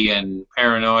anxiety and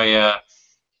paranoia,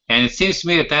 and it seems to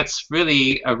me that that's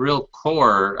really a real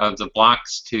core of the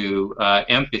blocks to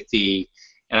empathy.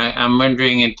 And I'm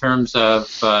wondering, in terms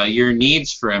of your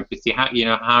needs for empathy,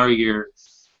 how are your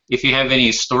if you have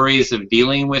any stories of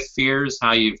dealing with fears,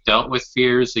 how you've dealt with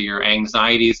fears or your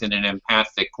anxieties in an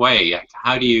empathic way. Like,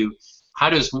 how do you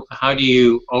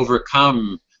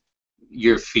overcome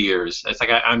your fears? It's like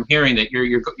I'm hearing that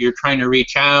you're trying to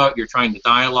reach out, you're trying to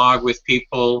dialogue with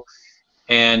people,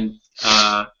 And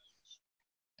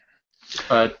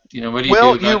but what do you do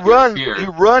Well, about your fear?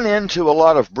 you run into a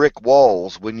lot of brick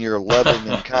walls when you're loving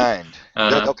and kind.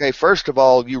 Uh-huh. Okay, first of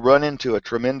all, you run into a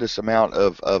tremendous amount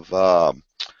of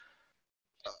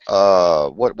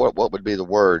what would be the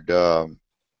word?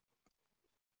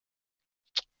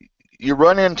 You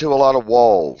run into a lot of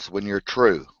walls when you're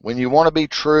true. When you want to be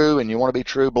true and you want to be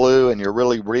true blue and you're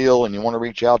really real and you want to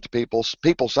reach out to people,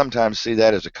 people sometimes see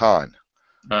that as a con.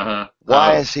 Uh-huh.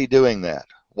 Why Oh. is he doing that?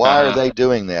 Why are Uh-huh. they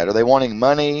doing that? Are they wanting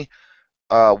money?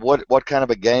 What kind of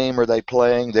a game are they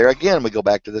playing? There again, we go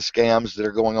back to the scams that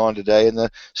are going on today and the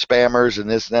spammers and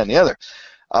this and that and the other.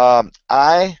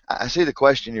 I see the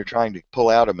question you're trying to pull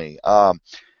out of me.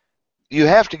 You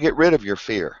have to get rid of your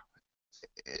fear.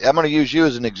 I'm going to use you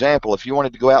as an example. If you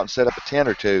wanted to go out and set up a tent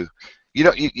or two,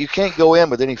 you can't go in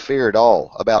with any fear at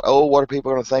all about, oh, what are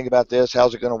people going to think about this?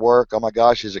 How's it going to work? Oh my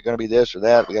gosh, is it going to be this or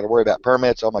that? We got to worry about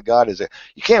permits. Oh my God, is it?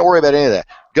 You can't worry about any of that.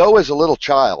 Go as a little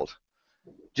child.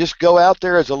 Just go out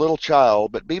there as a little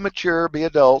child, but be mature, be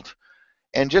adult,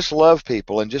 and just love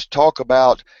people and just talk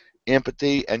about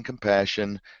empathy and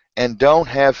compassion and don't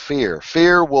have fear.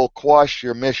 Fear will quash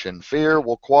your mission. Fear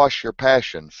will quash your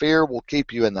passion. Fear will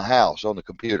keep you in the house on the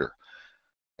computer.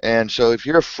 And so if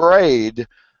you're afraid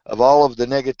of all of the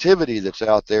negativity that's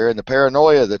out there and the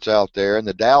paranoia that's out there and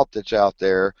the doubt that's out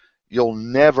there, you'll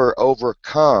never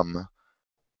overcome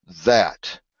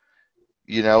that.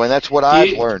 And that's what Do I've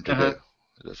you learned to uh do.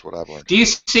 That's what I've learned to do you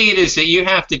do. see it as that you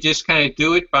have to just kind of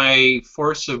do it by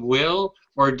force of will,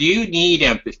 or do you need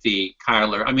empathy,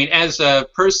 Kyler? I mean, as a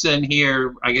person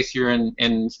here, I guess you're in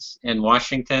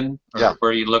Washington, Yeah, or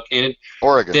where are you located?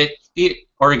 Oregon. That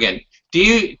Oregon. Do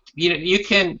you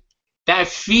can that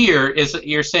fear is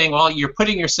you're saying, well, you're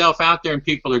putting yourself out there and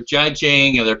people are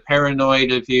judging or they're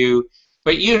paranoid of you,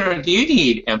 but do you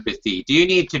need empathy? Do you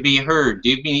need to be heard? Do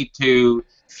you need to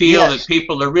feel that Yes,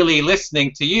 people are really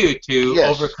listening to you to yes.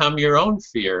 overcome your own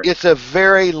fear? It's a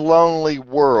very lonely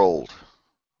world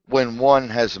when one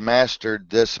has mastered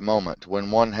this moment, when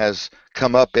one has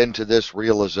come up into this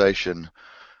realization,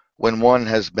 when one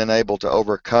has been able to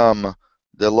overcome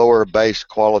the lower base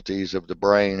qualities of the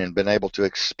brain and been able to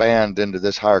expand into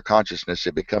this higher consciousness,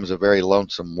 it becomes a very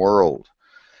lonesome world.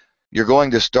 You're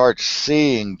going to start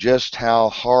seeing just how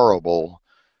horrible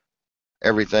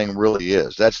everything really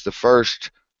is. That's the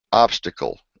first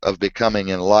obstacle of becoming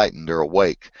enlightened or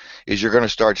awake, is you're going to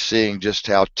start seeing just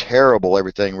how terrible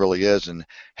everything really is and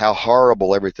how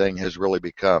horrible everything has really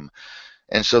become.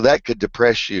 And so that could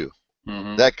depress you.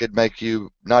 Hmm. That could make you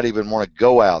not even want to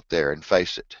go out there and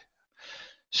face it.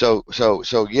 So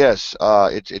yes,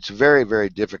 it's very very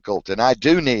difficult, and I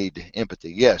do need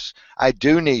empathy. Yes, I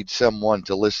do need someone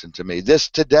to listen to me. This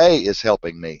today is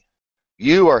helping me.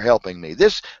 You are helping me.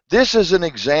 This is an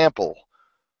example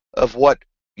of what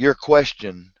your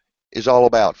question is all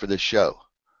about for this show.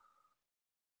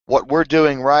 What we're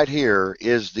doing right here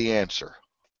is the answer.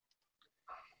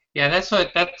 Yeah, that's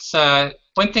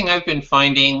one thing I've been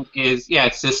finding is, yeah,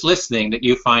 it's this listening that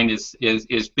you find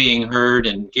is being heard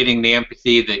and getting the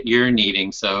empathy that you're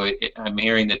needing. So I'm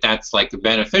hearing that that's like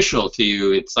beneficial to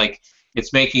you. It's like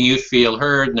it's making you feel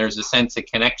heard, and there's a sense of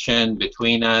connection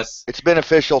between us. It's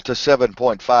beneficial to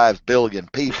 7.5 billion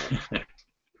people.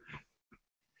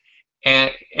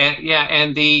 And yeah,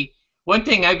 and the one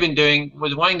thing I've been doing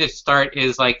was wanting to start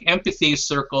is like empathy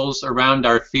circles around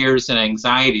our fears and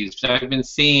anxieties. So I've been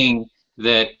seeing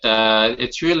that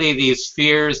it's really these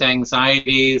fears,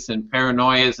 anxieties, and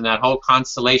paranoias, and that whole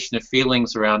constellation of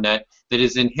feelings around that that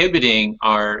is inhibiting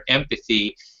our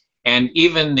empathy. And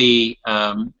even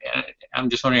I'm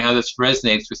just wondering how this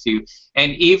resonates with you.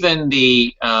 And even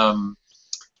the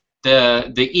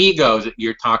ego that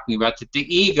you're talking about, that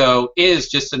the ego is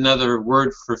just another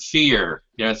word for fear.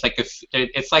 It's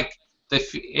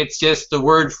just the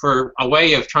word for a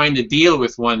way of trying to deal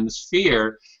with one's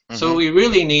fear. So what Mm-hmm. we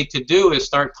really need to do is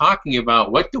start talking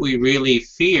about what do we really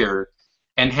fear,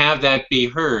 and have that be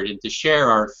heard, and to share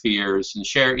our fears and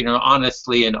share,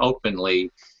 honestly and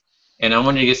openly. And I'm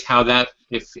wondering just how that,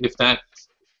 if that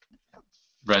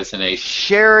resonates.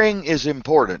 Sharing is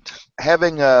important.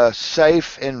 Having a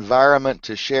safe environment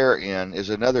to share in is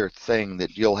another thing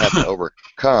that you'll have to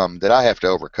overcome, that I have to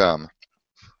overcome.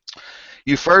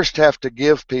 You first have to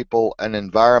give people an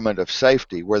environment of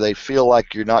safety where they feel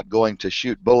like you're not going to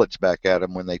shoot bullets back at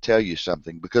them when they tell you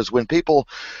something. Because when people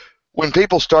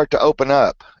start to open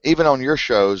up, even on your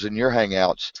shows and your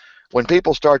hangouts, when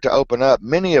people start to open up,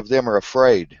 many of them are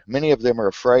afraid. Many of them are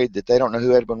afraid that they don't know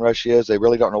who Edwin Rutsch is. They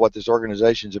really don't know what this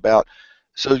organization's about.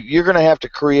 So you're going to have to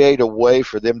create a way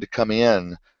for them to come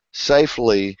in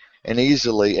safely and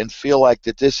easily and feel like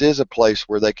that this is a place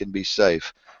where they can be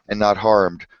safe and not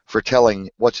harmed for telling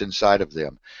what's inside of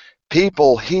them.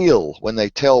 People heal when they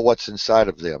tell what's inside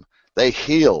of them. They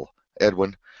heal,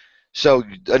 Edwin. So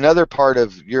another part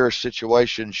of your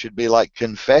situation should be like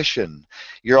confession.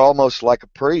 You're almost like a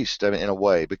priest in a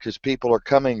way, because people are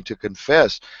coming to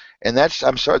confess. And that's,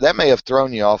 I'm sorry, that may have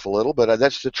thrown you off a little, but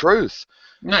that's the truth.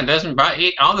 No, it doesn't.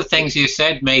 All the things you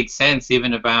said made sense,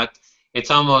 even about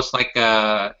it's almost like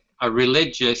a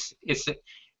religious. It's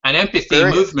an empathy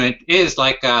Experience. movement is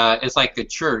like a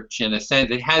church in a sense.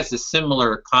 It has a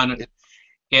similar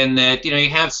in that you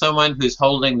have someone who's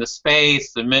holding the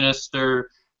space, the minister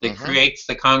that Mm-hmm. creates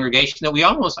the congregation. That we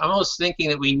almost thinking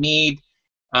that we need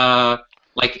uh,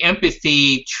 like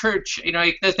empathy church. It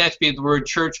doesn't have to be the word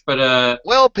church, but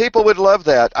Well, people would love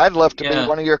that. I'd love to be yeah.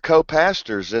 one of your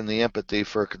co-pastors in the Empathy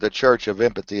for the Church of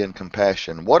Empathy and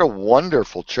Compassion. What a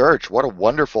wonderful church. What a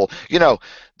wonderful, the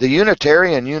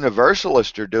Unitarian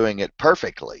Universalists are doing it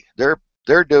perfectly.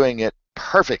 They're doing it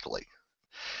perfectly.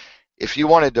 If you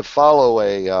wanted to follow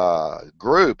a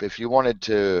group, if you wanted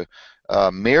to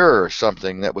mirror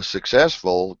something that was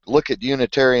successful, look at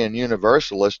Unitarian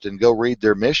Universalist and go read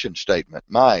their mission statement.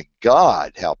 My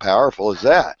God, how powerful is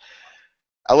that?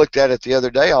 I looked at it the other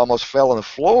day, I almost fell on the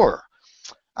floor.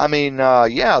 I mean,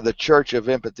 yeah, the Church of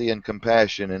Empathy and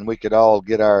Compassion, and we could all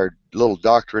get our little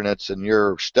doctorates and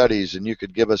your studies, and you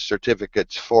could give us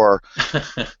certificates for.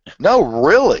 No,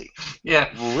 really, Yeah.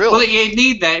 Well, really, you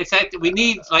need that. It's that we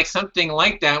need like something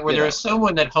like that where you there's know.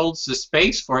 someone that holds the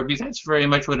space for it, because that's very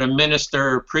much what a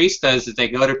minister or priest does, is they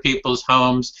go to people's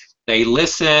homes, they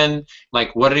listen,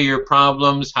 like, what are your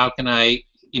problems? How can I,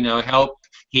 help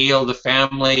heal the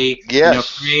family?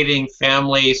 Yes, Creating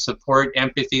family support,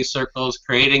 empathy circles,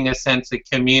 creating a sense of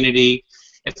community.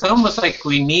 It's almost like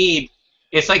we need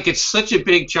it's like it's such a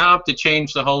big job to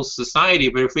change the whole society,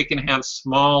 but if we can have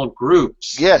small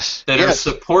groups yes, that are yes,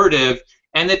 supportive,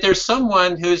 and that there's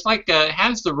someone who's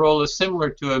has the role of similar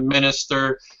to a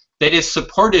minister that is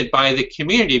supported by the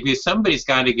community, because somebody's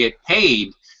got to get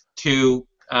paid to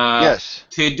uh, yes.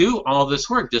 to do all this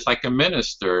work, just like a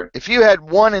minister. If you had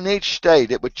one in each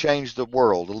state, it would change the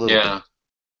world a little bit. Yeah,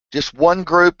 Just one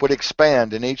group would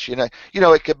expand in each,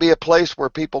 it could be a place where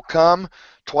people come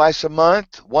twice a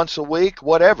month, once a week,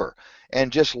 whatever,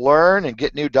 and just learn and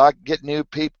get new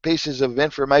pieces of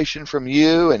information from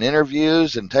you and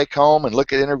interviews, and take home and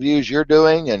look at interviews you're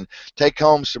doing, and take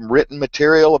home some written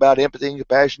material about empathy and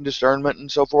compassion, discernment, and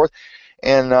so forth.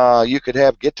 And you could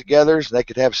have get-togethers. They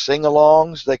could have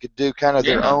sing-alongs. They could do kind of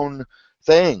their yeah. own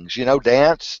things,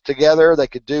 dance together. They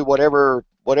could do whatever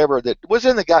that was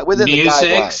within the Music,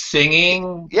 guidelines.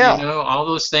 singing, Yeah, all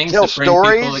those things tell that bring people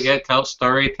stories, together, tell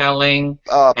storytelling,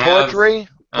 have poetry,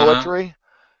 uh, poetry,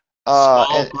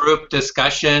 small and group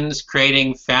discussions,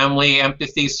 creating family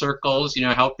empathy circles,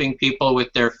 helping people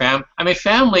with their I mean,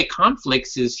 family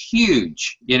conflicts is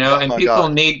huge, oh and my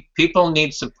God, people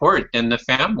need support in the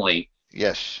family.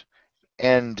 yes,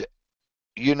 and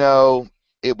you know,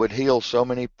 it would heal so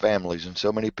many families and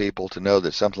so many people to know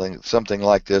that something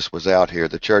like this was out here.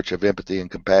 The Church of Empathy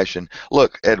and Compassion.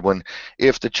 Look, Edwin,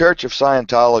 if the Church of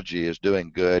Scientology is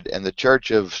doing good and the Church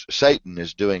of Satan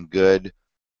is doing good,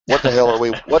 what the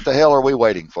hell are we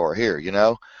waiting for here,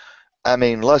 I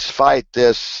mean, let's fight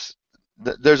this.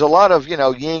 There's a lot of,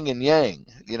 yin and yang,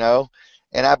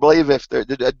 and I believe if there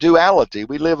a duality,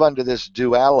 we live under this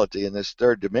duality in this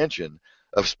third dimension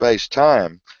of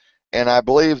space-time, and I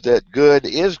believe that good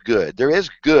is good. There is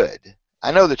good.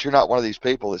 I know that you're not one of these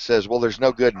people that says, well, there's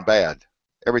no good and bad.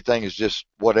 Everything is just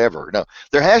whatever. No,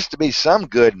 there has to be some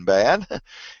good and bad.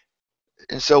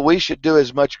 And so we should do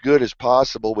as much good as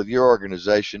possible with your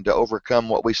organization to overcome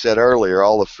what we said earlier,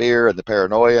 all the fear and the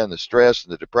paranoia and the stress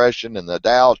and the depression and the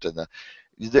doubt.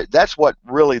 That's what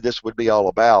really this would be all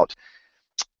about,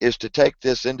 is to take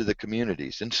this into the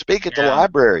communities and speak at the Yeah.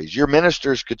 libraries. Your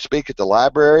ministers could speak at the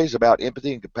libraries about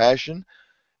empathy and compassion.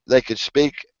 They could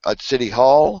speak at City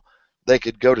Hall. They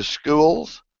could go to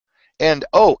schools. And,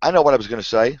 oh, I know what I was going to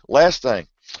say. Last thing.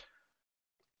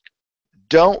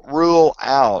 Don't rule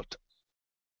out.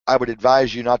 I would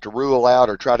advise you not to rule out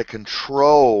or try to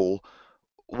control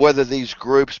whether these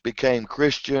groups became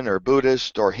Christian or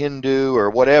Buddhist or Hindu or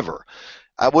whatever.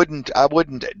 I wouldn't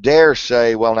dare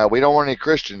say, well, now we don't want any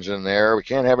Christians in there. We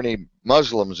can't have any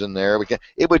Muslims in there. We can't.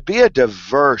 It would be a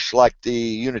diverse, like the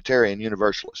Unitarian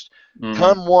Universalist. Mm,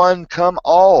 Come one, come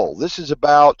all. This is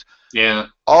about yeah.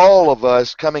 all of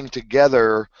us coming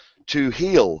together to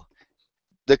heal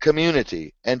the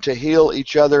community and to heal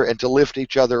each other and to lift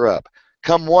each other up.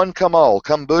 Come one, come all.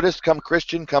 Come Buddhist, come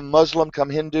Christian, come Muslim,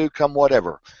 come Hindu, come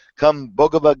whatever. come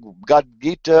Bhagavad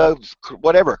Gita,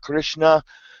 whatever, Krishna.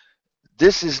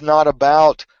 This is not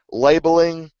about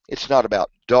labeling. It's not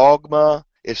about dogma.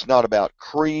 It's not about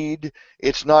creed.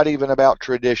 It's not even about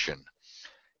tradition.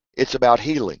 It's about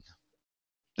healing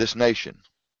this nation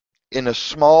in a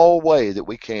small way that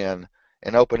we can,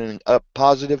 and opening up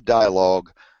positive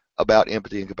dialogue about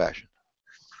empathy and compassion.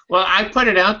 Well, I put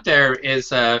it out there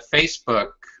as a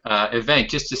Facebook event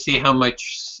just to see how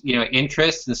much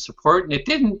interest and support, and it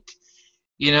didn't.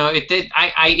 It did.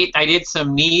 I did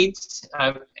some needs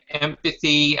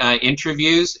empathy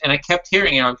interviews, and I kept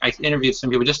hearing. I interviewed some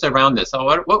people just around this.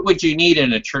 Oh, what would you need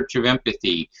in a church of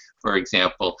empathy, for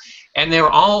example? And they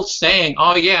were all saying,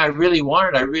 "Oh yeah, I really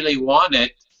want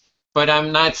it," but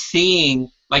I'm not seeing,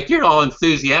 like, you're all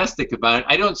enthusiastic about it.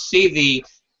 I don't see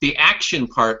the action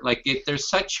part. Like, there's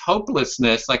such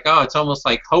hopelessness. Like, oh, it's almost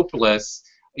like hopeless.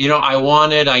 I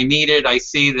want it, I need it. I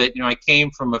see that, I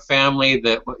came from a family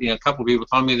that, a couple of people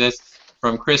told me this,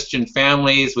 from Christian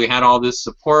families. We had all this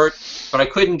support, but I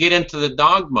couldn't get into the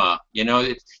dogma.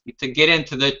 To get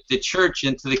into the church,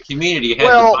 into the community, you had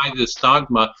to buy this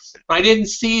dogma. But I didn't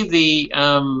see the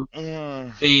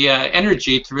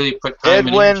energy to really put time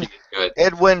and energy into it.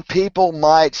 Edwin, people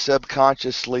might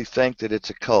subconsciously think that it's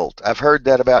a cult. I've heard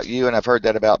that about you, and I've heard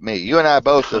that about me. You and I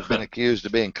both have been accused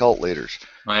of being cult leaders.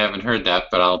 I haven't heard that,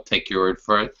 but I'll take your word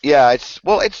for it. Yeah, it's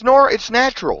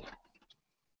natural.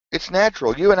 It's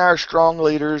natural. You and I are strong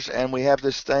leaders, and we have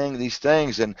these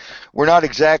things, and we're not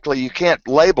exactly. You can't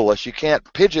label us. You can't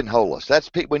pigeonhole us.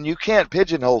 When you can't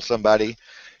pigeonhole somebody,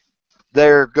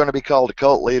 they're going to be called a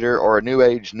cult leader or a new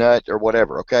age nut or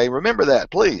whatever. Okay, remember that,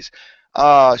 please.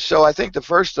 So I think the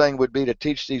first thing would be to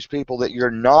teach these people that you're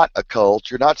not a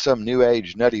cult. You're not some new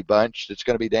age nutty bunch that's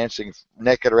going to be dancing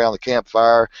naked around the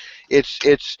campfire.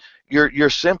 You're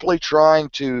simply trying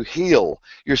to heal.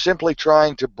 You're simply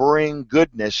trying to bring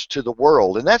goodness to the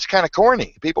world. And that's kind of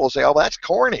corny. People will say, oh, that's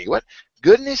corny. What?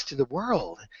 Goodness to the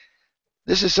world?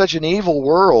 This is such an evil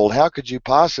world. How could you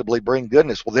possibly bring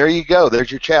goodness? Well, there you go.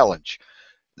 There's your challenge.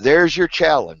 There's your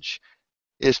challenge,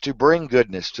 is to bring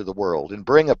goodness to the world and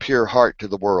bring a pure heart to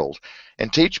the world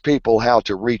and teach people how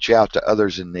to reach out to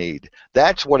others in need.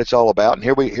 That's what it's all about. And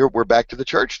here we're back to the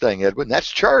church thing, Edwin. That's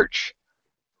church.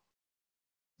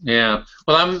 Yeah.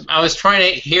 Well, I was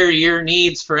trying to hear your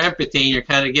needs for empathy. You're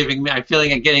kind of giving me. I'm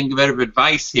feeling I'm getting a bit of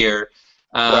advice here.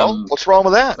 Well, what's wrong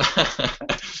with that?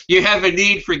 You have a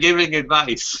need for giving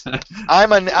advice.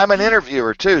 I'm an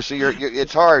interviewer too, so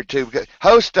it's hard to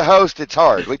host to host. It's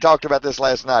hard. We talked about this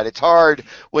last night. It's hard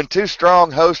when two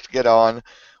strong hosts get on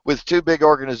with two big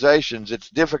organizations. It's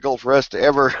difficult for us to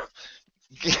ever.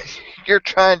 You're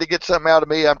trying to get something out of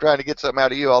me. I'm trying to get something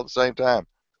out of you all at the same time.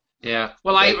 Yeah.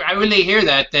 Well, I really hear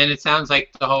that. Then it sounds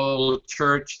like the whole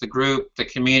church, the group, the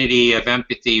community of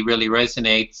empathy really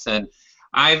resonates. And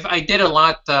I did a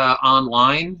lot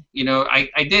online.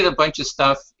 I did a bunch of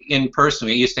stuff in person.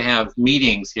 We used to have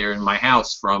meetings here in my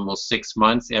house for almost 6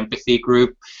 months, empathy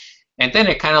group. And then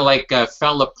it kind of like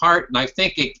fell apart. And I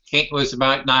think it was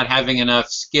about not having enough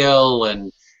skill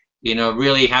and,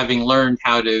 really having learned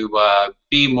how to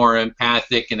be more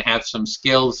empathic and have some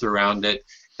skills around it.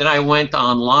 Then I went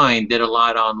online, did a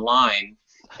lot online.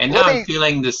 And now I'm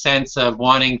feeling the sense of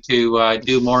wanting to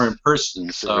do more in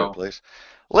person. So. Please.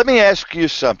 Let me ask you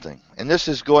something, and this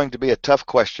is going to be a tough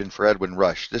question for Edwin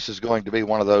Rutsch. This is going to be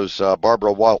one of those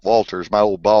Barbara Walters, my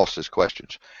old boss's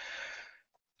questions.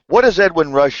 What does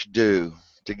Edwin Rutsch do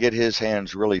to get his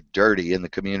hands really dirty in the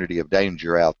community of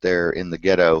danger out there in the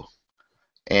ghetto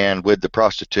and with the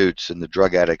prostitutes and the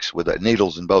drug addicts with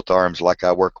needles in both arms like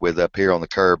I work with up here on the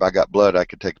curb? I got blood. I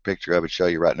could take a picture of it, show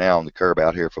you right now on the curb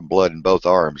out here from blood in both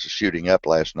arms, shooting up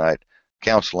last night,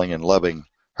 counseling and loving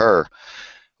her.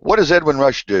 What does Edwin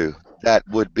Rutsch do that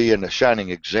would be a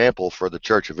shining example for the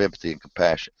Church of Empathy and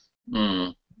Compassion?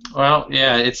 Well,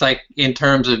 yeah, it's like in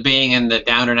terms of being in the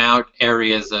down and out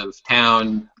areas of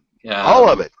town. All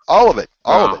of it.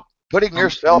 Putting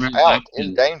yourself out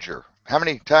in danger. How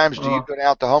many times do you go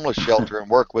out to homeless shelter and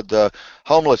work with the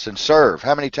homeless and serve?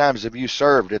 How many times have you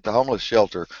served at the homeless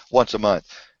shelter once a month?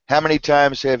 How many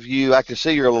times have you, I can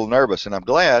see you're a little nervous, and I'm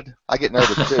glad. I get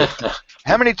nervous too.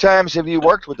 How many times have you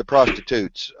worked with the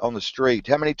prostitutes on the street?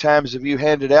 How many times have you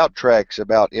handed out tracts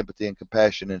about empathy and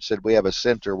compassion and said, we have a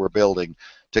center we're building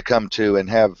to come to, and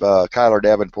have Kiler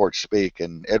Davenport speak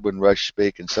and Edwin Rutsch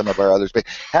speak and some of our others speak?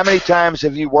 How many times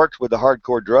have you worked with the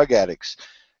hardcore drug addicts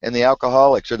and the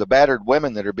alcoholics or the battered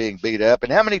women that are being beat up?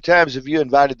 And how many times have you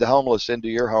invited the homeless into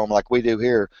your home like we do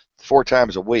here 4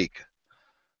 times a week?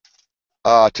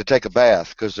 To take a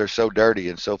bath because they're so dirty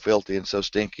and so filthy and so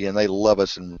stinky, and they love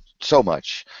us and so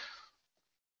much.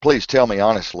 Please tell me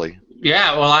honestly.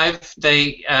 Yeah, well, How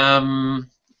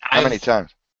many I've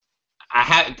times?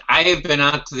 I have been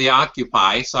out to the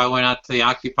Occupy, so I went out to the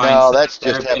Occupy and No, sat that's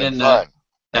there. just I've been having in the fun.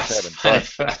 That's that's having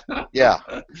fun. fun. Yeah.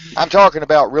 I'm talking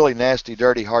about really nasty,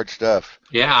 dirty, hard stuff.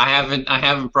 Yeah, I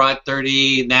haven't brought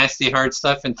dirty, nasty, hard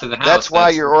stuff into the That's house. why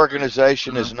That's for your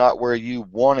organization uh, is not where you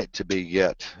want it to be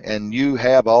yet. And you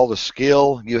have all the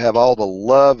skill, you have all the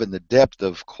love and the depth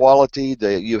of quality,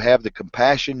 you have the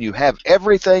compassion, you have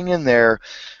everything in there.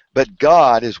 But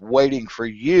God is waiting for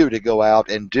you to go out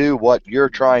and do what you're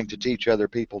trying to teach other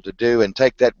people to do, and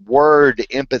take that word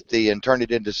empathy and turn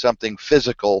it into something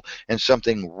physical and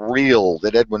something real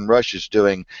that Edwin Rutsch is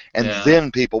doing. And yeah.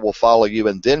 then people will follow you,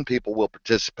 and then people will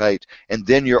participate, and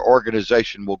then your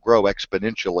organization will grow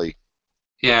exponentially.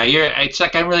 Yeah, it's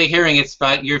like I'm really hearing it's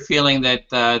about you're feeling that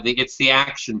it's the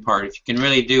action part. If you can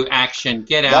really do action,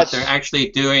 get out there, That's actually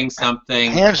doing something,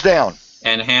 hands down.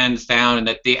 and hands down, and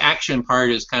that the action part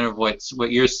is kind of what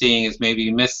you're seeing is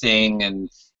maybe missing,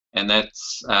 and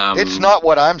that's It's not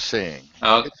what I'm seeing.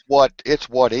 oh, It's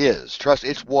what is. Trust,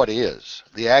 it's what is.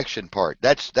 The action part.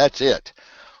 That's it.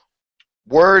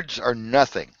 Words are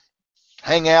nothing.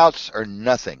 Hangouts are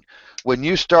nothing. When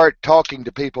you start talking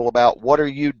to people about what are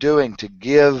you doing to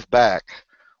give back,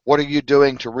 what are you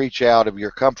doing to reach out of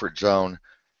your comfort zone,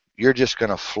 you're just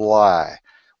going to fly.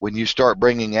 When you start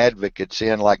bringing advocates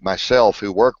in like myself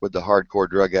who work with the hardcore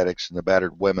drug addicts and the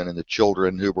battered women and the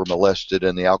children who were molested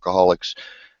and the alcoholics,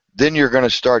 then you're going to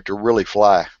start to really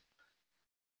fly.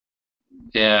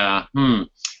 yeah.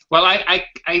 Well,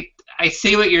 I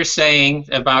see what you're saying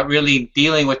about really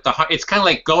dealing with the heart. It's kind of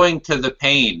like going to the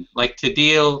pain, like to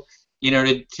deal,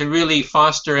 to really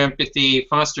foster empathy,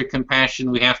 foster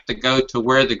compassion. We have to go to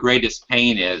where the greatest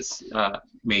pain is,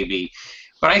 maybe.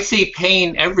 But I see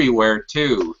pain everywhere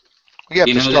too. You have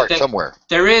You to know that, start that somewhere.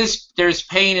 there's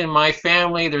pain in my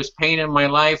family, there's pain in my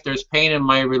life, there's pain in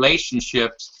my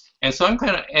relationships, and so I'm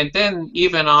kind of, and then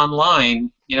even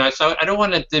online, so I don't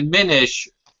want to diminish,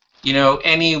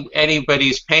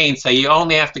 anybody's pain. Say you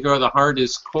only have to go to the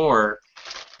hardest core.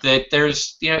 That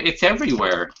there's, it's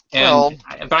everywhere. Well,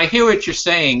 But I hear what you're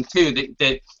saying too.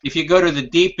 That if you go to the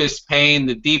deepest pain,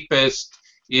 the deepest,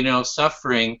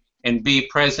 suffering, and be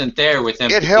present there with it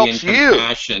empathy and helps you.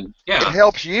 compassion, It yeah.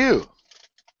 helps you.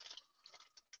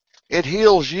 It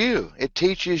heals you. It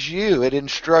teaches you. It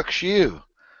instructs you.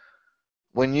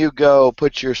 When you go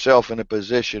put yourself in a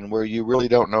position where you really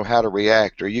don't know how to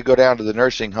react, or you go down to the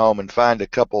nursing home and find a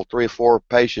couple, three or four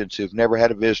patients who've never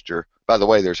had a visitor. By the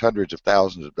way, there's hundreds of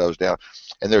thousands of those down,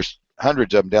 and there's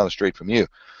hundreds of them down the street from you.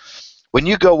 When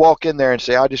you go walk in there and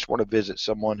say, I just want to visit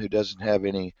someone who doesn't have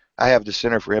any, I have the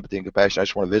Center for Empathy and Compassion, I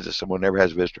just want to visit someone who never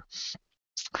has a visitor.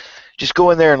 Just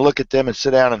go in there and look at them and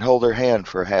sit down and hold their hand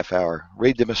for a half hour.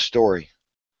 Read them a story.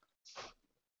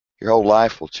 Your whole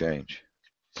life will change.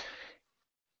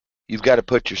 You've got to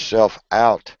put yourself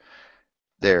out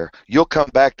there. You'll come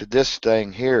back to this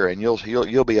thing here, and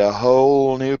you'll be a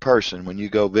whole new person when you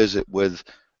go visit with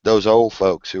those old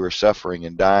folks who are suffering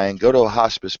and dying. Go to a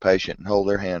hospice patient and hold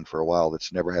their hand for a while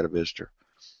that's never had a visitor,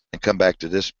 and come back to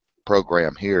this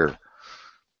program here.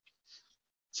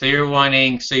 So you're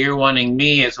wanting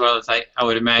me, as well as I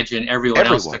would imagine everyone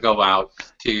else, to Everyone. go out,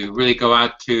 to really go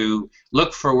out to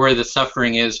look for where the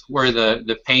suffering is, where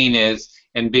the pain is,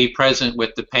 and be present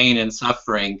with the pain and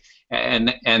suffering,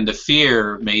 and the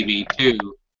fear maybe too.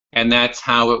 And that's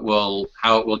how it will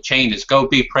change, is go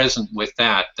be present with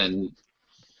that. And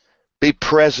Be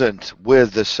present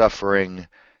with the suffering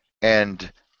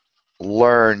and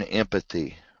learn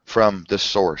empathy from the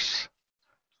source.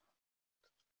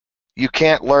 You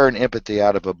can't learn empathy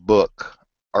out of a book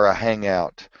or a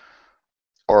hangout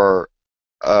or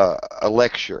a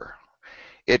lecture.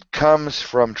 It comes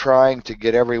from trying to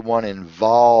get everyone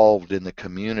involved in the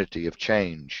community of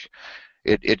change.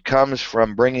 It comes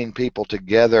from bringing people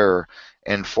together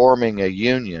and forming a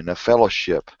union, a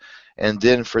fellowship, and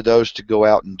then for those to go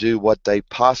out and do what they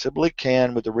possibly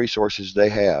can with the resources they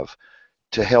have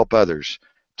to help others,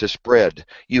 to spread.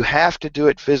 You have to do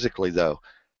it physically, though.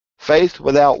 Faith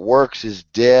without works is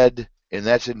dead, and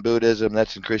that's in Buddhism,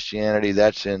 that's in Christianity,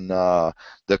 that's in the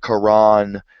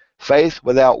Quran. Faith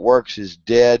without works is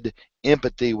dead.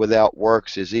 Empathy without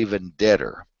works is even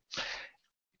deader.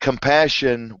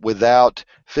 Compassion without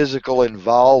physical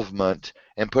involvement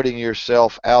and putting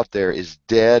yourself out there is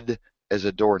dead as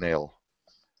a doornail.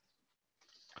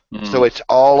 So mm, it's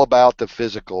all about the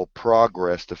physical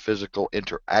progress, the physical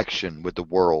interaction with the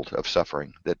world of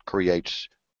suffering that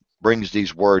brings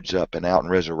these words up and out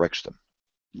and resurrects them.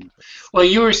 well,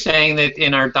 you were saying that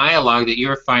in our dialogue that you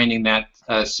were finding that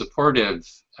supportive.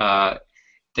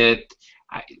 That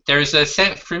there's a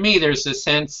sense, for me, there's a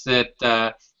sense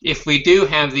that if we do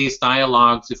have these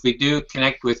dialogues, if we do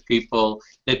connect with people,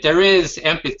 that there is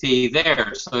empathy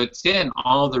there. So it's in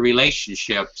all the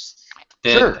relationships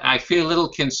that Sure. I feel a little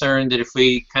concerned that if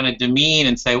we kind of demean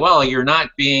and say, well, you're not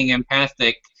being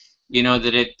empathic,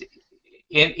 that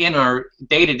in our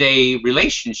day-to-day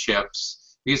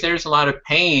relationships, because there's a lot of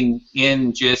pain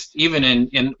in just even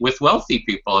in with wealthy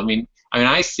people. I mean,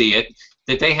 I see it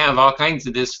that they have all kinds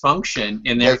of dysfunction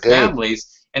in They their do.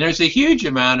 families, and there's a huge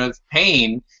amount of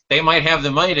pain. They might have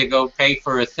the money to go pay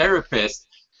for a therapist,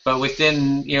 but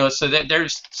within, so that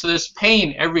there's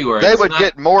pain everywhere. They It's would not.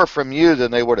 get more from you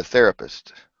than they would a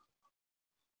therapist.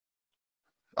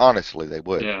 Honestly, they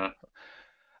would. Yeah.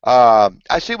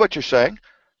 I see what you're saying,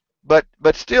 but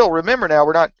still, remember now,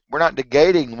 we're not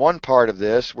negating one part of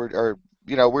this. We're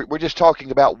just talking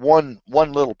about one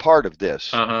little part of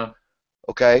this. Uh-huh.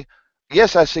 Okay.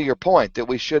 Yes, I see your point that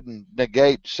we shouldn't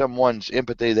negate someone's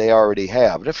empathy they already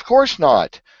have, and of course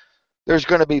not. There's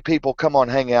going to be people come on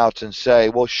Hangouts and say,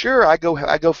 "Well, sure, I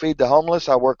go feed the homeless.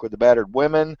 I work with the battered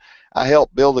women. I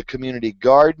help build the community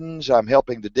gardens. I'm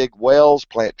helping to dig wells,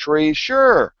 plant trees.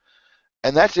 Sure."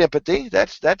 And that's empathy.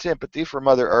 That's empathy for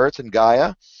Mother Earth and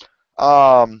Gaia.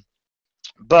 Um,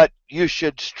 but you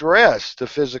should stress the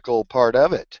physical part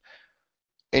of it.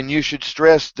 And you should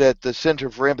stress that the Center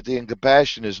for Empathy and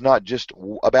Compassion is not just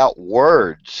about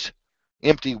words,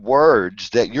 empty words,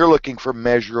 that you're looking for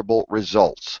measurable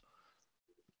results.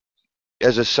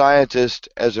 As a scientist,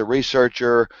 as a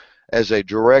researcher, as a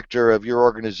director of your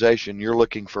organization, you're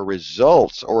looking for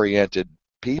results oriented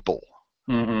people.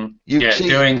 Mm-hmm. You Yeah, see,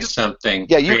 doing something,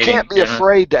 yeah, you can't creating. be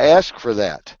afraid to ask for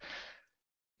that.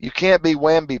 You can't be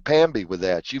wamby-pamby with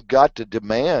that. You've got to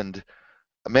demand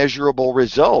measurable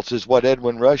results is what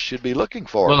Edwin Rush should be looking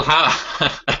for. Well, how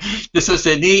this was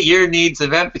your needs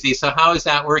of empathy. So how is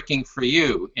that working for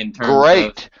you in terms of?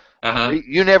 Great. Uh-huh.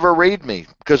 You never read me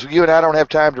because you and I don't have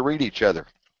time to read each other.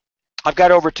 I've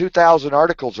got over 2,000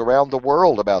 articles around the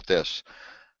world about this.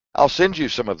 I'll send you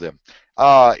some of them.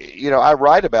 I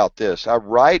write about this. I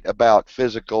write about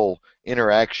physical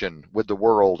interaction with the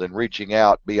world and reaching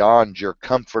out beyond your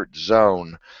comfort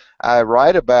zone. I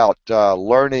write about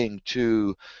learning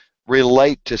to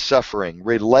relate to suffering,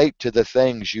 relate to the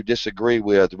things you disagree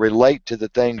with, relate to the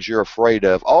things you're afraid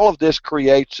of. All of this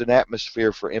creates an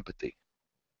atmosphere for empathy.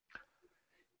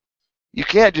 You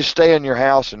can't just stay in your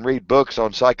house and read books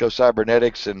on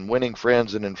psychocybernetics and winning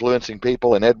friends and influencing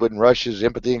people and Edwin Rush's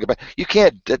empathy and compassion. You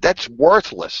can't. That's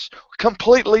worthless.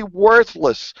 Completely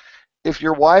worthless. If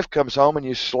your wife comes home and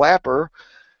you slap her,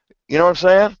 you know what I'm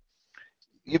saying?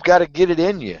 You've got to get it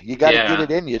in you. You got to get Yeah.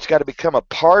 it in you. It's got to become a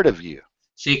part of you.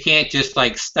 So you can't just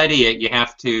like study it. You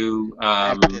have to.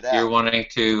 Act it You're out. wanting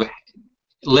to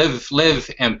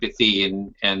live empathy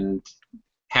and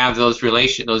have those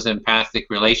empathic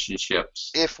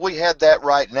relationships. If we had that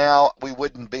right now, we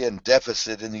wouldn't be in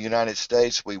deficit in the United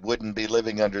States. We wouldn't be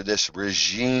living under this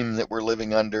regime that we're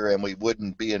living under, and we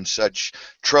wouldn't be in such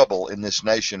trouble in this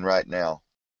nation right now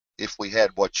if we had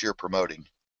what you're promoting.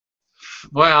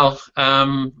 Well,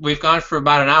 we've gone for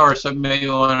about an hour, so maybe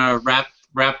we want to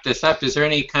wrap this up. Is there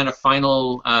any kind of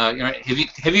final?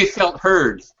 Have you felt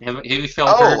heard? Have you felt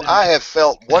Oh, heard? I have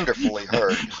felt wonderfully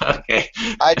heard. Okay.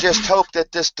 I just hope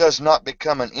that this does not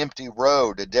become an empty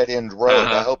road, a dead end road.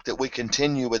 I Uh-huh. hope that we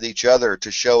continue with each other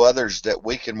to show others that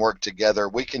we can work together.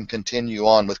 We can continue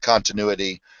on with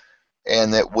continuity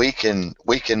and that we can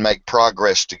make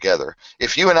progress together.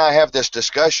 If you and I have this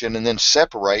discussion and then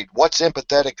separate, what's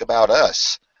empathetic about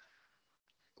us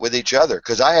with each other?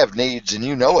 Because I have needs and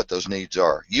you know what those needs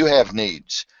are. You have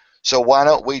needs. So why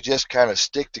don't we just kind of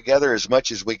stick together as much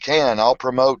as we can? I'll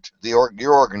promote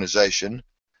your organization.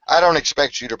 I don't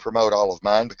expect you to promote all of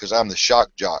mine because I'm the shock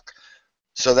jock.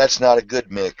 So that's not a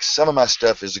good mix. Some of my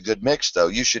stuff is a good mix, though.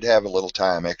 You should have a little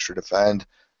time extra to find.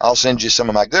 I'll send you some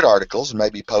of my good articles and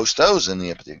maybe post those in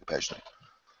the Empathy and Compassion.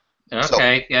 So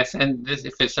Okay. Yes, and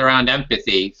if it's around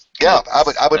empathy, yeah, I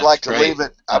would that's like to great. leave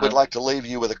it. I would Uh-huh. like to leave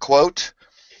you with a quote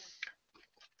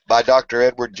by Dr.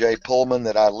 Edward J. Pullman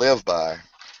that I live by.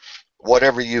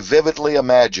 Whatever you vividly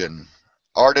imagine,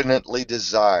 ardently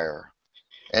desire,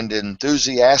 and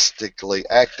enthusiastically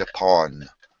act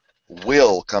upon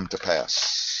will come to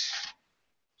pass.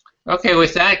 Okay.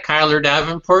 With that, Kyler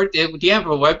Davenport, do you have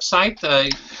a website?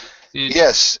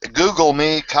 Yes, Google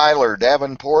me, Kiler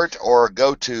Davenport, or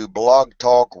go to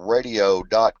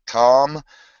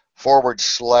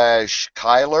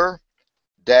blogtalkradio.com/Kiler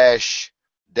dash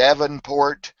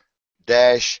Davenport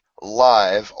dash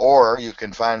live, or you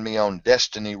can find me on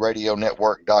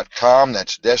destinyradionetwork.com.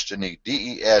 That's Destiny,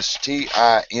 DESTINIE.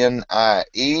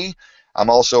 I'm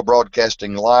also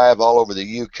broadcasting live all over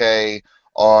the UK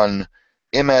on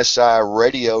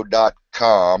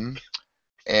msiradio.com,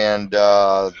 and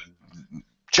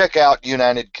check out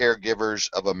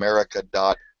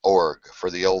unitedcaregiversofamerica.org for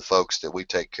the old folks that we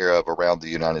take care of around the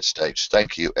United States.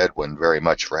 Thank you, Edwin, very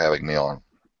much for having me on.